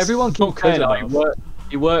 Everyone keeps saying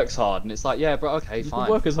he works hard, and it's like, yeah, bro, okay, fine. You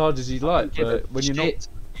can work as hard as you like, but when you're not,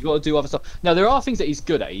 you got to do other stuff. Now there are things that he's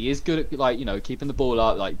good at. He is good at, like, you know, keeping the ball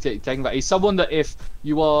up, like taking back. He's someone that if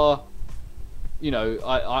you are, you know,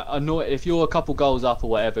 I know if you're a couple goals up or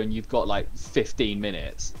whatever, and you've got like 15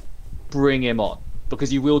 minutes, bring him on. Because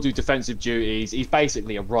he will do defensive duties. He's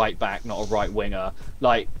basically a right back, not a right winger.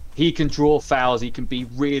 Like, he can draw fouls. He can be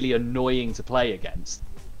really annoying to play against,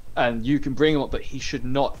 and you can bring him up. But he should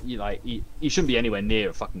not, he shouldn't be anywhere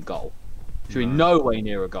near a fucking goal. He should be no way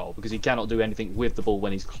near a goal because he cannot do anything with the ball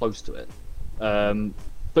when he's close to it.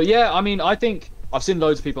 But yeah, I mean, I think I've seen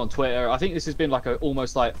loads of people on Twitter. I think this has been like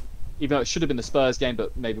almost like, even though it should have been the Spurs game,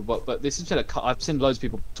 but this has been I've seen loads of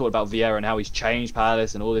people talk about Vieira and how he's changed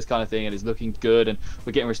Palace and all this kind of thing, and it's looking good, and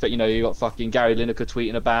we're getting respect. You know, you got fucking Gary Lineker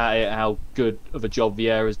tweeting about it, how good of a job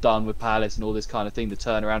Vieira's done with Palace and all this kind of thing, the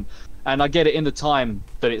turnaround. And I get it in the time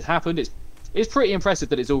that it's happened. It's pretty impressive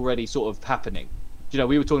that it's already sort of happening. You know,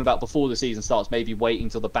 we were talking about before the season starts, maybe waiting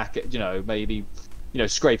till the back, you know, maybe, you know,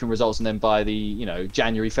 scraping results, and then by the, you know,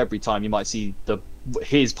 January, February time, you might see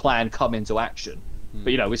his plan come into action.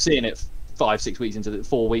 But, you know, we're seeing it 4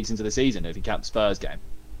 weeks into the season, if you count the Spurs game,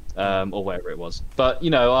 or wherever it was. But, you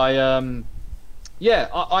know,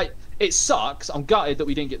 it sucks. I'm gutted that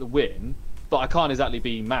we didn't get the win, but I can't exactly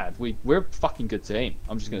be mad. We're a fucking good team.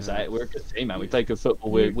 I'm just going to say it. We're a good team, man. We play good football.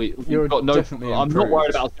 We've got no. I'm not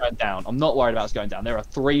worried about us going down. I'm not worried about us going down. There are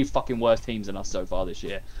 3 fucking worse teams than us so far this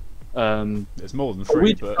year. There's more than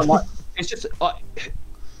 3, but it's just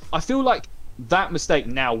I feel like that mistake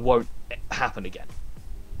now won't happen again.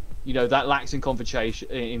 You know, that lacks in concentration,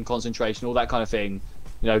 all that kind of thing.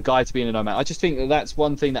 You know, guy to be in a no man. I just think that's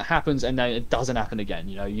one thing that happens, and then it doesn't happen again.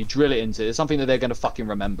 You know, you drill it into it's something that they're going to fucking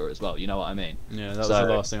remember as well. You know what I mean? Yeah, that was the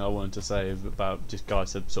last thing I wanted to say about just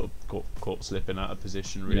guys that sort of caught slipping out of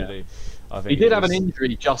position. Really, yeah. I think he did have an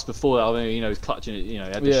injury just before that. I mean, you know, he was clutching it. You know,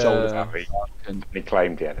 he had the shoulder out, and he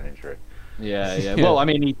claimed he had an injury. Yeah. Well, I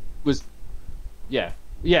mean, he was. Yeah.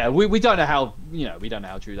 We don't know how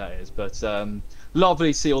true that is, but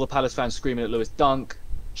lovely to see all the Palace fans screaming at Lewis Dunk.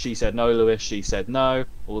 She said no, Lewis. She said no.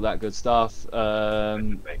 All that good stuff.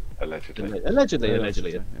 Allegedly.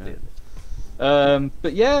 Yeah.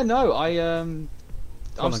 But yeah, no, I'm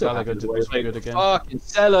still happy with the way we played. Again. Fucking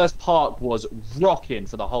Selhurst Park was rocking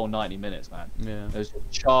for the whole 90 minutes, man. Yeah. There was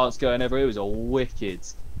chants going everywhere. It was a wicked.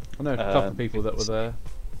 I know a couple of people that were there.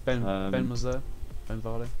 Ben was there. Ben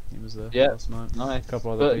Varley, he was there last night. Nice. A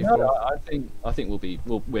couple other people. No, I think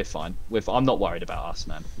we're fine. I'm not worried about us,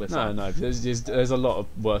 man. We're fine. No. There's a lot of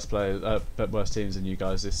worse players, worse teams than you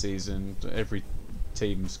guys this season. Every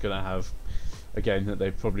team's gonna have a game that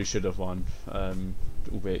they probably should have won.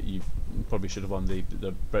 Albeit you probably should have won the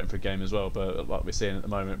Brentford game as well. But like we're seeing at the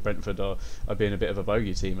moment, Brentford are being a bit of a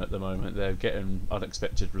bogey team at the moment. They're getting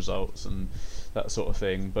unexpected results and that sort of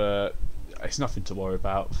thing. But it's nothing to worry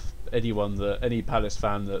about. Any Palace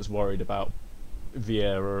fan that's worried about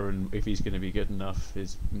Vieira and if he's going to be good enough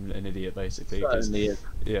is an idiot basically. Certainly is.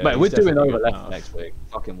 Yeah, Mate, we're doing over Leicester enough. next week.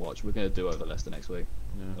 Fucking watch. We're going to do over Leicester next week.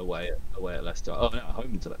 Yeah. Away at Leicester. Oh no,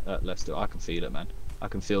 home to Leicester. I can feel it, man. I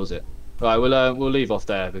can feels it. Right, we'll leave off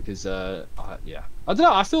there because yeah, I don't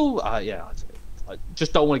know. I feel yeah, I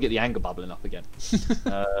just don't want to get the anger bubbling up again.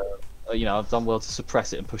 You know, I've done well to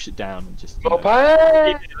suppress it and push it down and just keep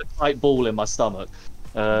a tight ball in my stomach.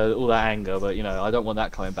 All that anger, but you know, I don't want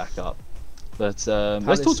that coming back up. But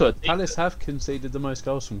let's talk to a Palace have conceded the most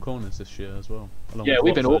goals from corners this year as well. Yeah,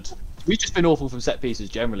 we've been awful. We've just been awful from set pieces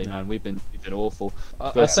generally, man. We've been awful.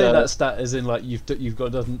 I say that stat as in like you've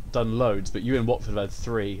got done loads, but you and Watford have had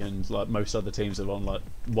 3, and like most other teams have on like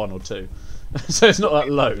 1 or 2. So it's not like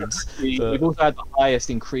loads. We've also had the highest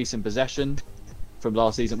increase in possession from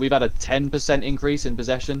last season. We've had a 10% increase in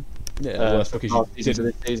possession. Yeah, well, that's because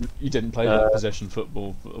you didn't play that possession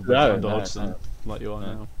football under Hodgson like you are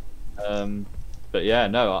now. But yeah,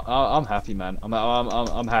 no, I'm happy, man.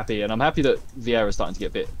 I'm happy, and I'm happy that Vieira's starting to get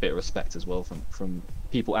a bit of respect as well from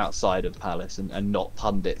people outside of Palace and not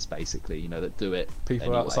pundits, basically. You know, that do it. People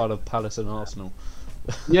anyway. Outside of Palace and Arsenal.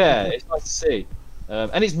 Yeah, it's nice to see,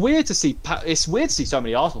 and it's weird to see. It's weird to see so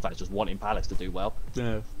many Arsenal fans just wanting Palace to do well.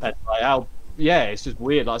 Yeah. And like how. Yeah, it's just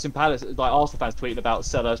weird. Like, it's in Palace, like Arsenal fans tweeting about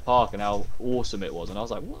Selhurst Park and how awesome it was, and I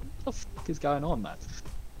was like, "What the fuck is going on, man?"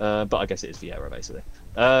 But I guess it is Vieira, basically.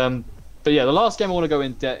 But yeah, the last game I want to go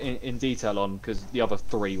in detail on because the other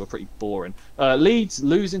 3 were pretty boring. Leeds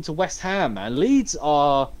losing to West Ham, man. Leeds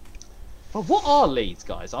are. Well, what are Leeds,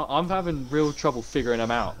 guys? I'm having real trouble figuring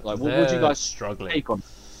them out. Like, what do you guys struggling take on?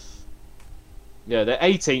 Yeah, they're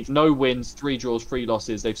 18th, no wins, 3 draws, 3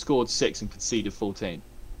 losses. They've scored 6 and conceded 14.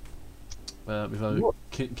 We've got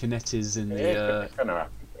Kinetis in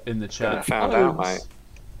the chat. Found out, mate.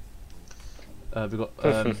 We've got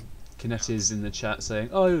Kinetis in the chat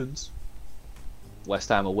saying Irons. West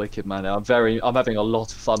Ham are wicked, man. I'm having a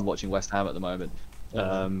lot of fun watching West Ham at the moment.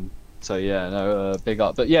 So yeah, no, big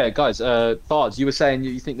up. But yeah, guys, Bards, you were saying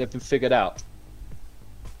you think they've been figured out.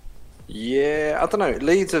 Yeah, I don't know.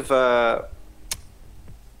 Leeds have.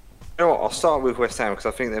 You know what? I'll start with West Ham because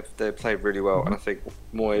I think they've played really well, and I think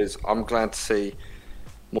Moyes. I'm glad to see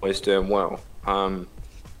Moyes doing well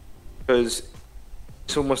because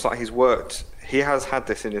it's almost like he's worked. He has had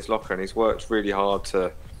this in his locker, and he's worked really hard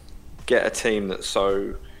to get a team that's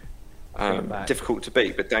so difficult to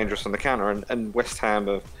beat, but dangerous on the counter. And West Ham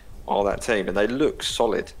are that team, and they look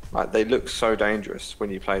solid. Like they look so dangerous when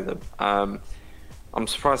you play them. I'm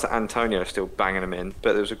surprised that Antonio is still banging them in,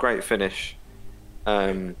 but there was a great finish.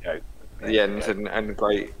 At the end, and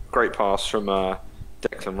great pass from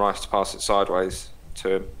Declan Rice to pass it sideways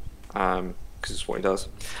to him because it's what he does.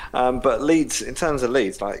 But Leeds, in terms of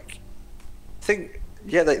Leeds, like I think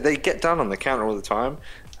they get done on the counter all the time,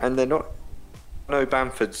 and they're not. I know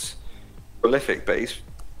Bamford's prolific, but he's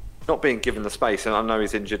not being given the space, and I know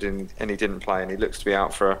he's injured and he didn't play, and he looks to be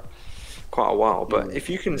out for quite a while. But if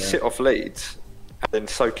you can sit off Leeds and then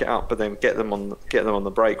soak it up, but then get them on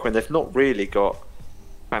the break when they've not really got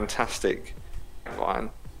fantastic line.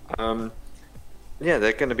 Yeah,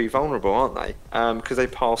 they're going to be vulnerable, aren't they? Because they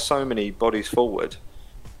pass so many bodies forward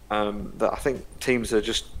that I think teams are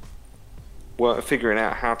just figuring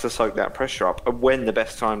out how to soak that pressure up and when the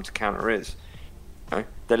best time to counter is. You know,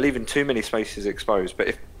 they're leaving too many spaces exposed.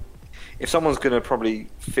 But if someone's going to probably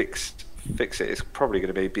fix it, it's probably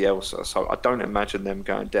going to be Bielsa. So I don't imagine them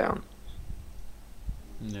going down.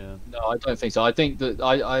 Yeah. No, I don't think so. I think that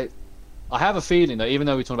I have a feeling that even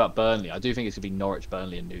though we're talking about Burnley, I do think it's going to be Norwich,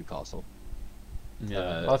 Burnley, and Newcastle.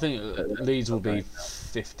 Yeah, I think Leeds will be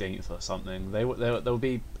 15th or something. They'll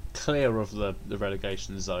be clear of the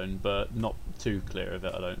relegation zone, but not too clear of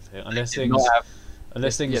it. I don't think,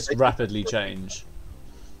 unless things rapidly change.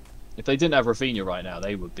 If they didn't have Rafinha right now,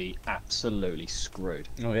 they would be absolutely screwed.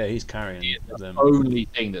 Oh yeah, he's carrying them. The only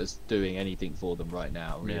thing that's doing anything for them right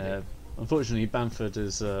now. Really. Yeah, unfortunately, Bamford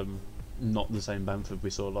is not the same Bamford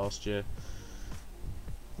we saw last year.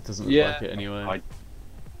 It doesn't look like it anyway.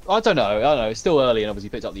 I don't know. I don't know. It's still early, and obviously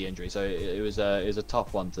picked up the injury, so it was a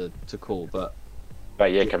tough one to call. But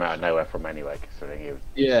yeah, came out of nowhere from anyway, considering he was.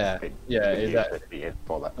 Exactly.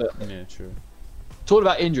 For that. Yeah, true. Talking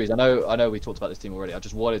about injuries, I know we talked about this team already. I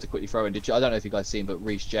just wanted to quickly throw in. I don't know if you guys seen, but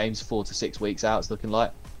Reece James 4 to 6 weeks out. It's looking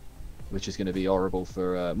like, which is going to be horrible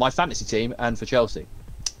for my fantasy team and for Chelsea.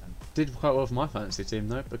 Did quite well for my fantasy team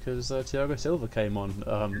though, because Thiago Silva came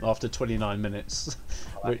on after 29 minutes,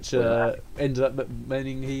 which ended up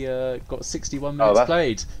meaning he got 61 minutes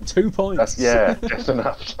played, 2 points. Just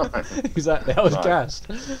enough time. Exactly, I was gassed.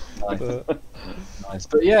 Nice.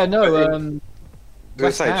 But yeah, no.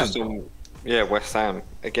 West Ham. West Ham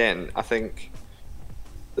again. I think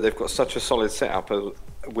but they've got such a solid setup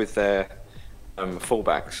with their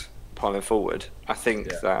fullbacks piling forward. I think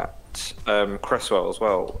that Cresswell as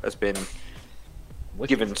well has been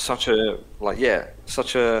given such a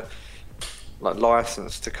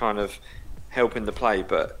license to kind of help in the play,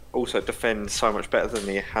 but also defend so much better than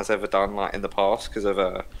he has ever done like in the past because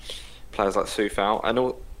of players like Soufal. And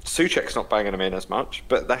Souček's not banging him in as much,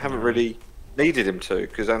 but they haven't really needed him to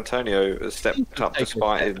because Antonio has stepped up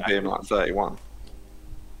despite him being like 31.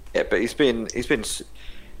 Yeah, but he's been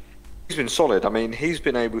solid. I mean, he's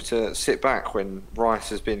been able to sit back when Rice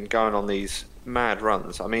has been going on these mad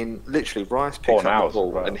runs. I mean, literally, Rice picks up the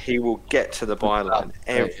ball and he will get to the byline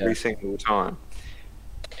every single time.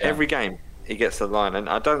 Yeah. Every game he gets to the line, and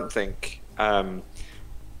I don't think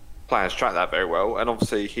players track that very well. And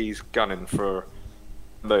obviously, he's gunning for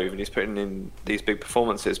a move and he's putting in these big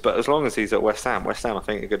performances. But as long as he's at West Ham, I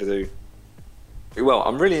think are going to do well.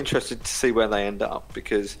 I'm really interested to see where they end up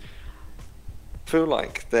because I feel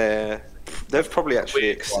like they've probably actually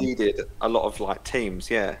exceeded a lot of like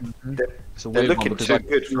teams. Yeah, they're looking too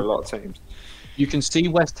good for a lot of teams. You can see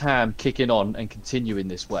West Ham kicking on and continuing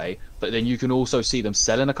this way, but then you can also see them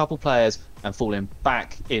selling a couple players and falling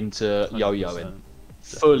back into yo-yoing.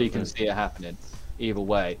 Fully can see it happening either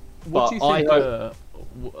way. What do you think?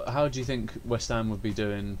 How do you think West Ham would be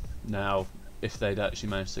doing now if they'd actually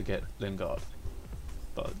managed to get Lingard?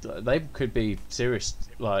 But they could be serious,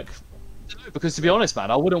 like. Because to be honest,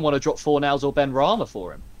 man, I wouldn't want to drop Fornals or Ben Rama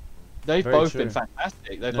for him. They've both been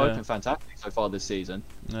fantastic. They've both been fantastic so far this season.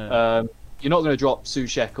 Yeah. You're not going to drop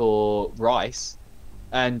Souček or Rice,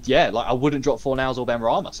 and I wouldn't drop Fornals or Ben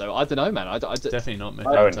Rama. So I don't know, man. Definitely not me.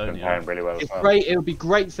 Owen's been playing really well. It's great. It would be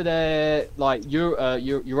great for their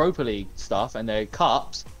Europa League stuff and their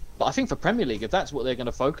cups. But I think for Premier League, if that's what they're going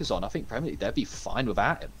to focus on, I think Premier League they'd be fine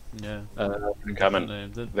without him. Yeah.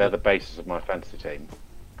 They're the basis of my fantasy team.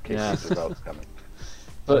 Results coming.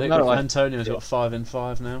 But I think Antonio's got 5 in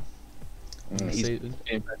 5 now. He's been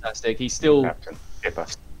fantastic. He's still,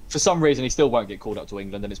 for some reason, he still won't get called up to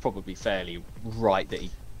England, and it's probably fairly right that he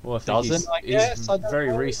doesn't. He's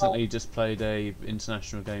very recently just played a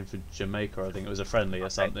international game for Jamaica. I think it was a friendly or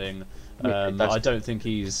something. I don't think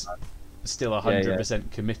he's still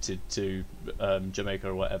 100% committed to Jamaica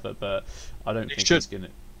or whatever, but I don't think he's gonna.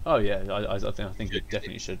 Oh yeah, I think it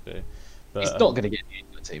definitely should be. But, he's not going to get the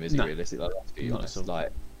England team, is he? Realistically, let's be honest.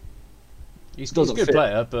 He's a good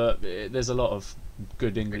player, but there's a lot of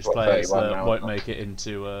good English players that won't make it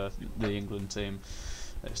into the England team.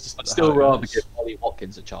 It's just I'd still rather give Ollie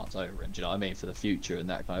Watkins a chance over him. Do you know what I mean? For the future and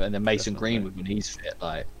that kind of, and then Mason Greenwood when he's fit,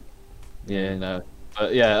 But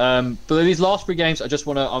these last 3 games, I'm just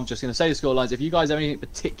going to say the scorelines. If you guys have anything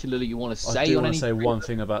particularly you want to say, I do want to say one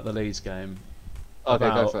thing about the Leeds game. Okay,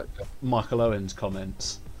 go for it. Michael Owen's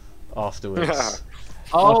comments afterwards.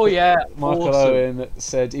 Michael Owen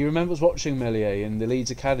said he remembers watching Meslier in the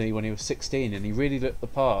Leeds Academy when he was 16 and he really looked the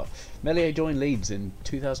part. Meslier joined Leeds in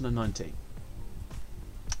 2019.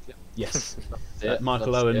 Yes.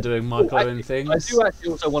 Michael Owen doing Michael Owen things. I do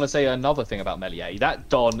actually also want to say another thing about Meslier. That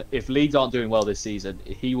Don, if Leeds aren't doing well this season,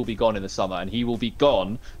 he will be gone in the summer and he will be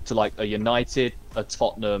gone to like a United, a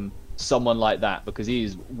Tottenham, someone like that because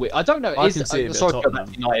he's. I don't know.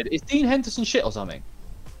 Is Dean Henderson shit or something?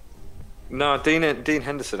 No, Dean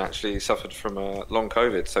Henderson actually suffered from a long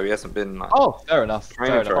COVID, so he hasn't been like. Oh, fair enough.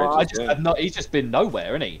 He's just been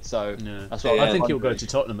nowhere, isn't he? So that's what I think he'll go to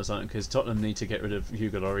Tottenham or something because Tottenham need to get rid of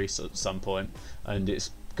Hugo Lloris at some point, and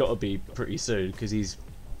it's got to be pretty soon because he's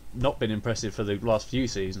not been impressive for the last few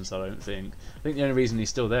seasons. I don't think. I think the only reason he's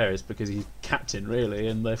still there is because he's captain, really,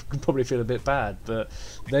 and they probably feel a bit bad. But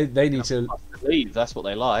they need to leave. That's what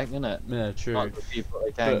they like, isn't it? Yeah, true. What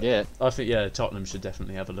they can get. I think Tottenham should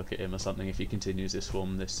definitely have a look at him or something if he continues this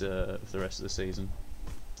form for the rest of the season.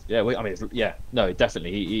 Yeah,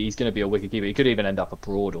 definitely. He's going to be a wicked keeper. He could even end up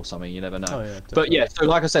abroad or something. You never know. Oh, yeah, but so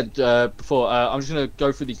like I said before, I'm just going to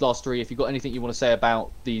go through these last 3. If you've got anything you want to say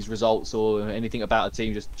about these results or anything about a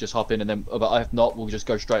team, just hop in and then. But if not, we'll just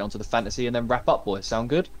go straight onto the fantasy and then wrap up, boys. Sound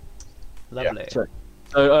good? Lovely. Yeah.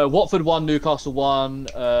 So Watford 1, Newcastle 1.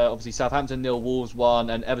 Obviously Southampton 0, Wolves 1,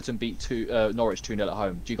 and Everton beat Norwich 2-0 at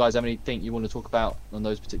home. Do you guys have anything you want to talk about on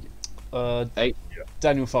those particular? 8.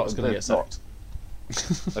 Daniel Farke's going to get sacked.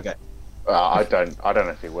 Okay. I don't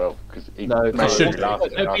know if he will because there'd be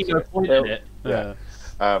no point in it. Yeah.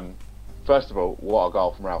 First of all, what a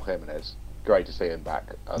goal from Raul Jimenez. Great to see him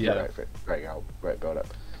back. Great goal, great build up.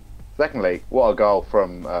 Secondly, what a goal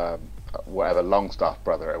from whatever Longstaff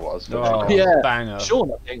brother it was. Banger.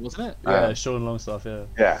 Sean, I think, wasn't it? Sean Longstaff.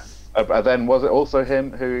 Yeah. But then was it also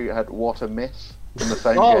him who had what a miss in the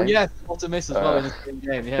same game? Oh yeah, what a miss as well in the same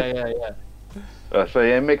game. Yeah. So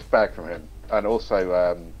yeah, mixed bag from him, and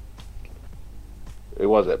also who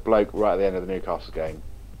was it? Bloke right at the end of the Newcastle game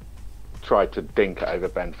tried to dink it over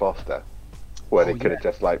Ben Foster, where they could have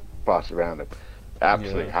just like passed around him.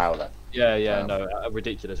 Absolute howler. Yeah, no,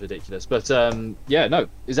 ridiculous. But yeah, no,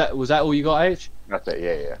 was that all you got, H? That's it.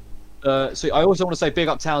 Yeah. So I also want to say big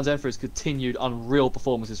up Townsend for his continued unreal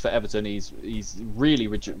performances for Everton. He's really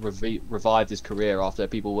revived his career after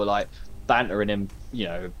people were like bantering him,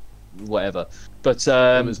 whatever. But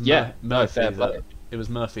it was fair play. It was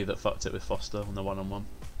Murphy that fucked it with Foster on the 1-on-1.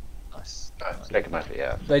 Nice. Murphy,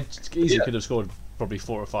 yeah. They easily could have scored probably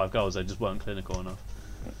 4 or 5 goals. They just weren't clinical enough.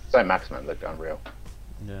 So Maximin looked unreal.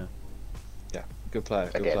 Yeah. Yeah, good player.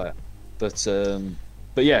 But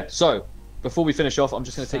yeah. So before we finish off, I'm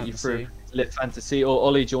just going to take you through Lit Fantasy. Or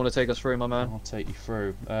Ollie, do you want to take us through, my man? I'll take you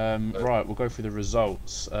through. Right, we'll go through the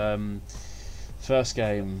results. First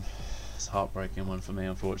game, it's a heartbreaking one for me,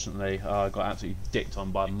 unfortunately. I got absolutely dicked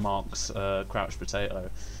on by Mark's crouch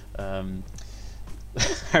potato.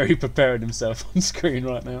 Harry preparing himself on screen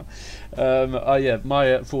right now.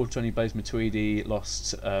 My 420 Blaze Matuidi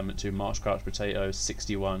lost to Mark's crouch potato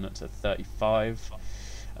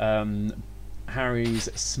 61-35. Harry's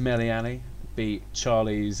Smelly Alley beat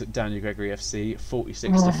Charlie's Daniel Gregory FC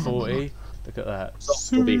 46-40. Look at that.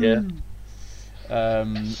 We'll be here.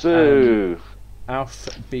 Alf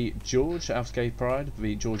beat George. Alf's Gay Pride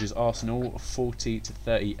beat George's Arsenal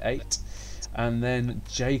 40-38. And then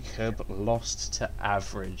Jacob lost to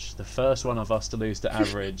Average. The first one of us to lose to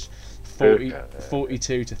Average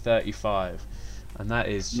 42-35. And that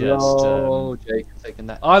is just... Jacob taking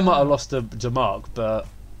that. I might have lost to Mark, but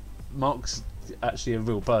Mark's actually a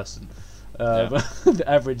real person. But the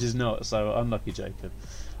Average is not, so unlucky Jacob.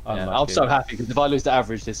 I'm so happy because if I lose to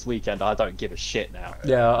Average this weekend, I don't give a shit now.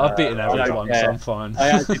 Yeah, I've beaten Average once, so I'm fine. I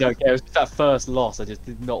actually don't care. It was that first loss. I just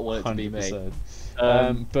did not want it to be me.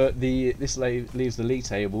 But this leaves the league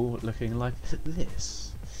table looking like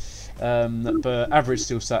this. But Average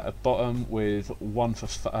still sat at bottom with 1 for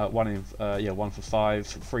 5,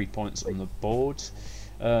 3 points on the board.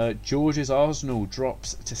 George's Arsenal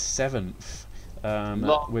drops to 7th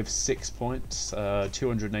with 6 points,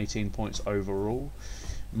 218 points overall.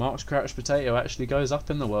 Mark's Crouch Potato actually goes up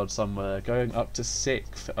in the world somewhere, going up to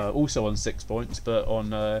 6th, also on 6 points, but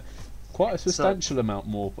on quite a substantial amount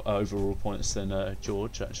more overall points than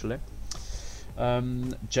George, actually.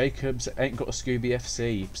 Jacobs ain't got a Scooby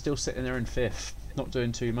FC, still sitting there in 5th, not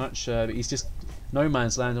doing too much, but he's just no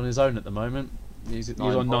man's land on his own at the moment. He's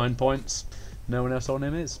on 9 points, no one else on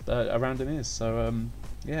him is, around him is, so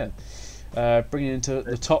yeah. Bringing into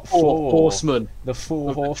the top 4 horsemen, the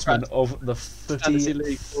 4 horsemen of the footy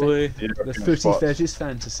league, the footy fetish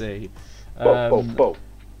fantasy.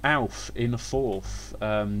 Alf in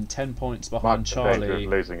 4th, 10 points behind Mark Charlie.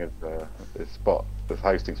 Losing his spot, his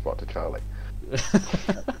hosting spot to Charlie.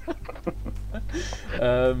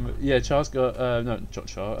 Charles got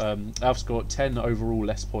Alf's got 10 overall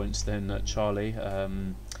less points than Charlie.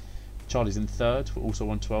 Charlie's in 3rd, also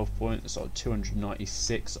on 12 points, so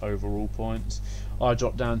 296 overall points. I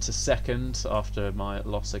dropped down to 2nd after my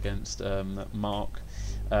loss against Mark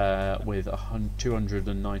with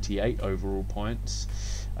 298 overall points.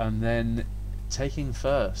 And then taking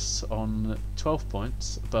 1st on 12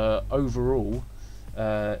 points, but overall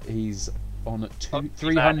he's on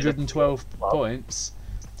 312 points.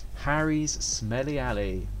 Harry's Smelly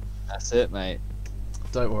Alley. That's it, mate.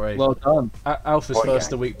 Don't worry. Well done. Alpha's first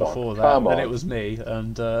the week before that, then it was me,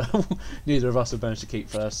 and neither of us have managed to keep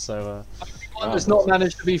 1st. So one that's not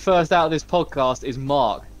managed to be first out of this podcast is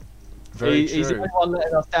Mark. Very true. He's the only one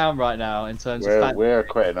letting us down right now in terms of. We're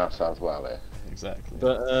quitting ourselves well here. Exactly.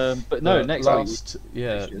 But no, next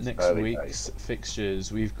week's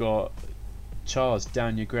fixtures we've got Charles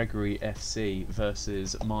Daniel Gregory FC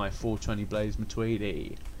versus my 420 Blaze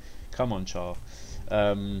Matuidi. Come on, Char.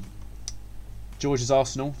 George's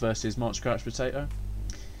Arsenal versus Mark's Crouch Potato.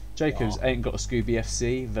 Jacobs ain't got a Scooby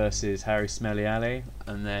FC versus Harry Smelly Alley,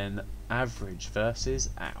 and then Average versus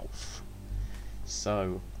Alf.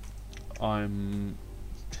 So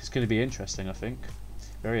it's going to be interesting, I think.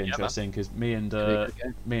 Very interesting, because me and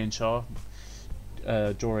Char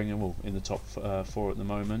drawing in the top 4 at the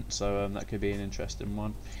moment, so that could be an interesting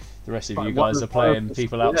one. The rest of you guys are playing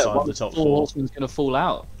people outside the top 4. Horseman's going to fall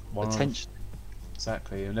out potentially.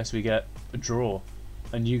 Exactly, unless we get a draw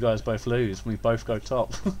and you guys both lose, we both go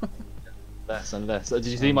top. Less and less. Did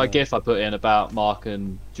you see my GIF I put in about Mark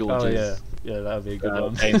and George's? Oh yeah, that would be a good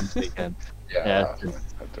one. Game this weekend.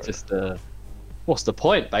 Just what's the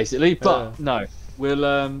point, basically? But no, we're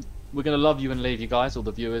gonna love you and leave you guys, all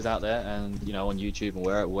the viewers out there, and on YouTube and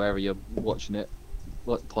wherever you're watching it,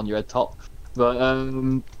 upon your head top.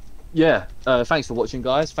 But yeah, thanks for watching,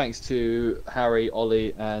 guys. Thanks to Harry,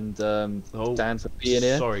 Ollie, and Dan for being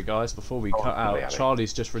here. Sorry, guys. Before we cut out,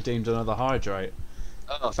 Charlie's just redeemed another hydrate.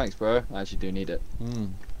 Oh, thanks, bro. I actually do need it.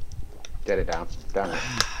 Get it down. Down it.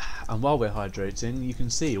 And while we're hydrating, you can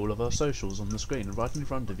see all of our socials on the screen right in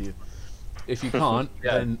front of you. If you can't,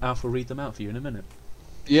 then Alf will read them out for you in a minute.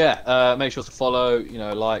 Yeah, make sure to follow,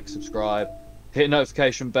 like, subscribe, hit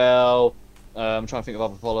notification bell. I'm trying to think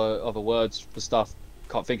of other words for stuff.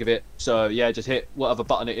 Can't think of it. So yeah, just hit whatever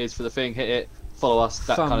button it is for the thing. Hit it. Follow us.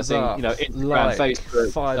 That kind of thing. Up, Instagram, like,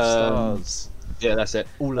 Facebook. 5 stars. Yeah, that's it.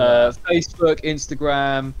 All of that. Facebook,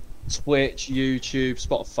 Instagram, Twitch, YouTube,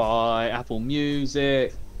 Spotify, Apple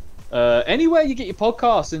Music. Anywhere you get your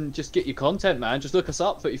podcasts and just get your content, man. Just look us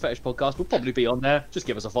up, Footy Fetish Podcast. We'll probably be on there. Just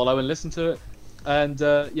give us a follow and listen to it. And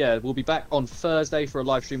yeah, we'll be back on Thursday for a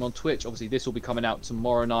live stream on Twitch. Obviously, this will be coming out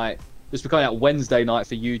tomorrow night. This will be coming out Wednesday night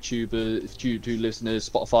for YouTubers, YouTube listeners,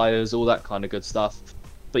 Spotifyers, all that kind of good stuff.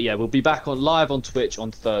 But yeah, we'll be back live on Twitch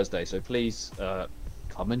on Thursday. So please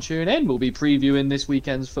come and tune in. We'll be previewing this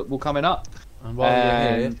weekend's football coming up. And while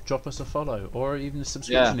you're here, drop us a follow or even a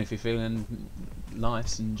subscription if you're feeling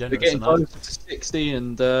nice and generous. We're getting close to 60,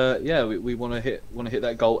 and yeah, we want to hit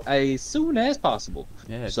that goal as soon as possible.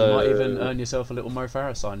 Yeah, so you might even earn yourself a little Mo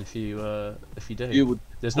Farah sign if you do.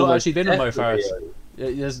 There's not actually been a Mo Farah.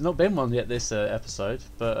 There's not been one yet this episode,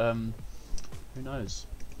 but who knows?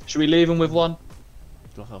 Should we leave him with one?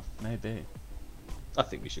 Well, maybe. I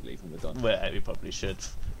think we should leave him with one. Well, we probably should.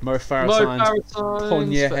 Mo Farah signs on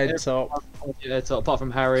your head top. Apart from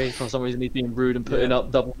Harry, for some reason he's being rude and putting up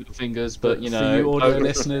double middle fingers, but for you audio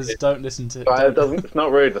listeners, don't listen to it. It's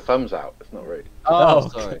not rude, the thumb's out. It's not rude. Oh,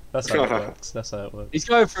 sorry. That's how it works. That's how it works. He's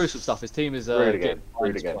going through some stuff. His team is rude again.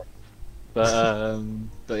 But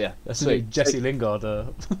yeah. That's a Jesse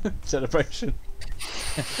Lingard celebration.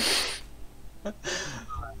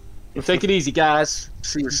 Take it easy, guys.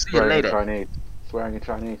 See you later. Swearing in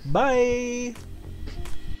Chinese. Bye.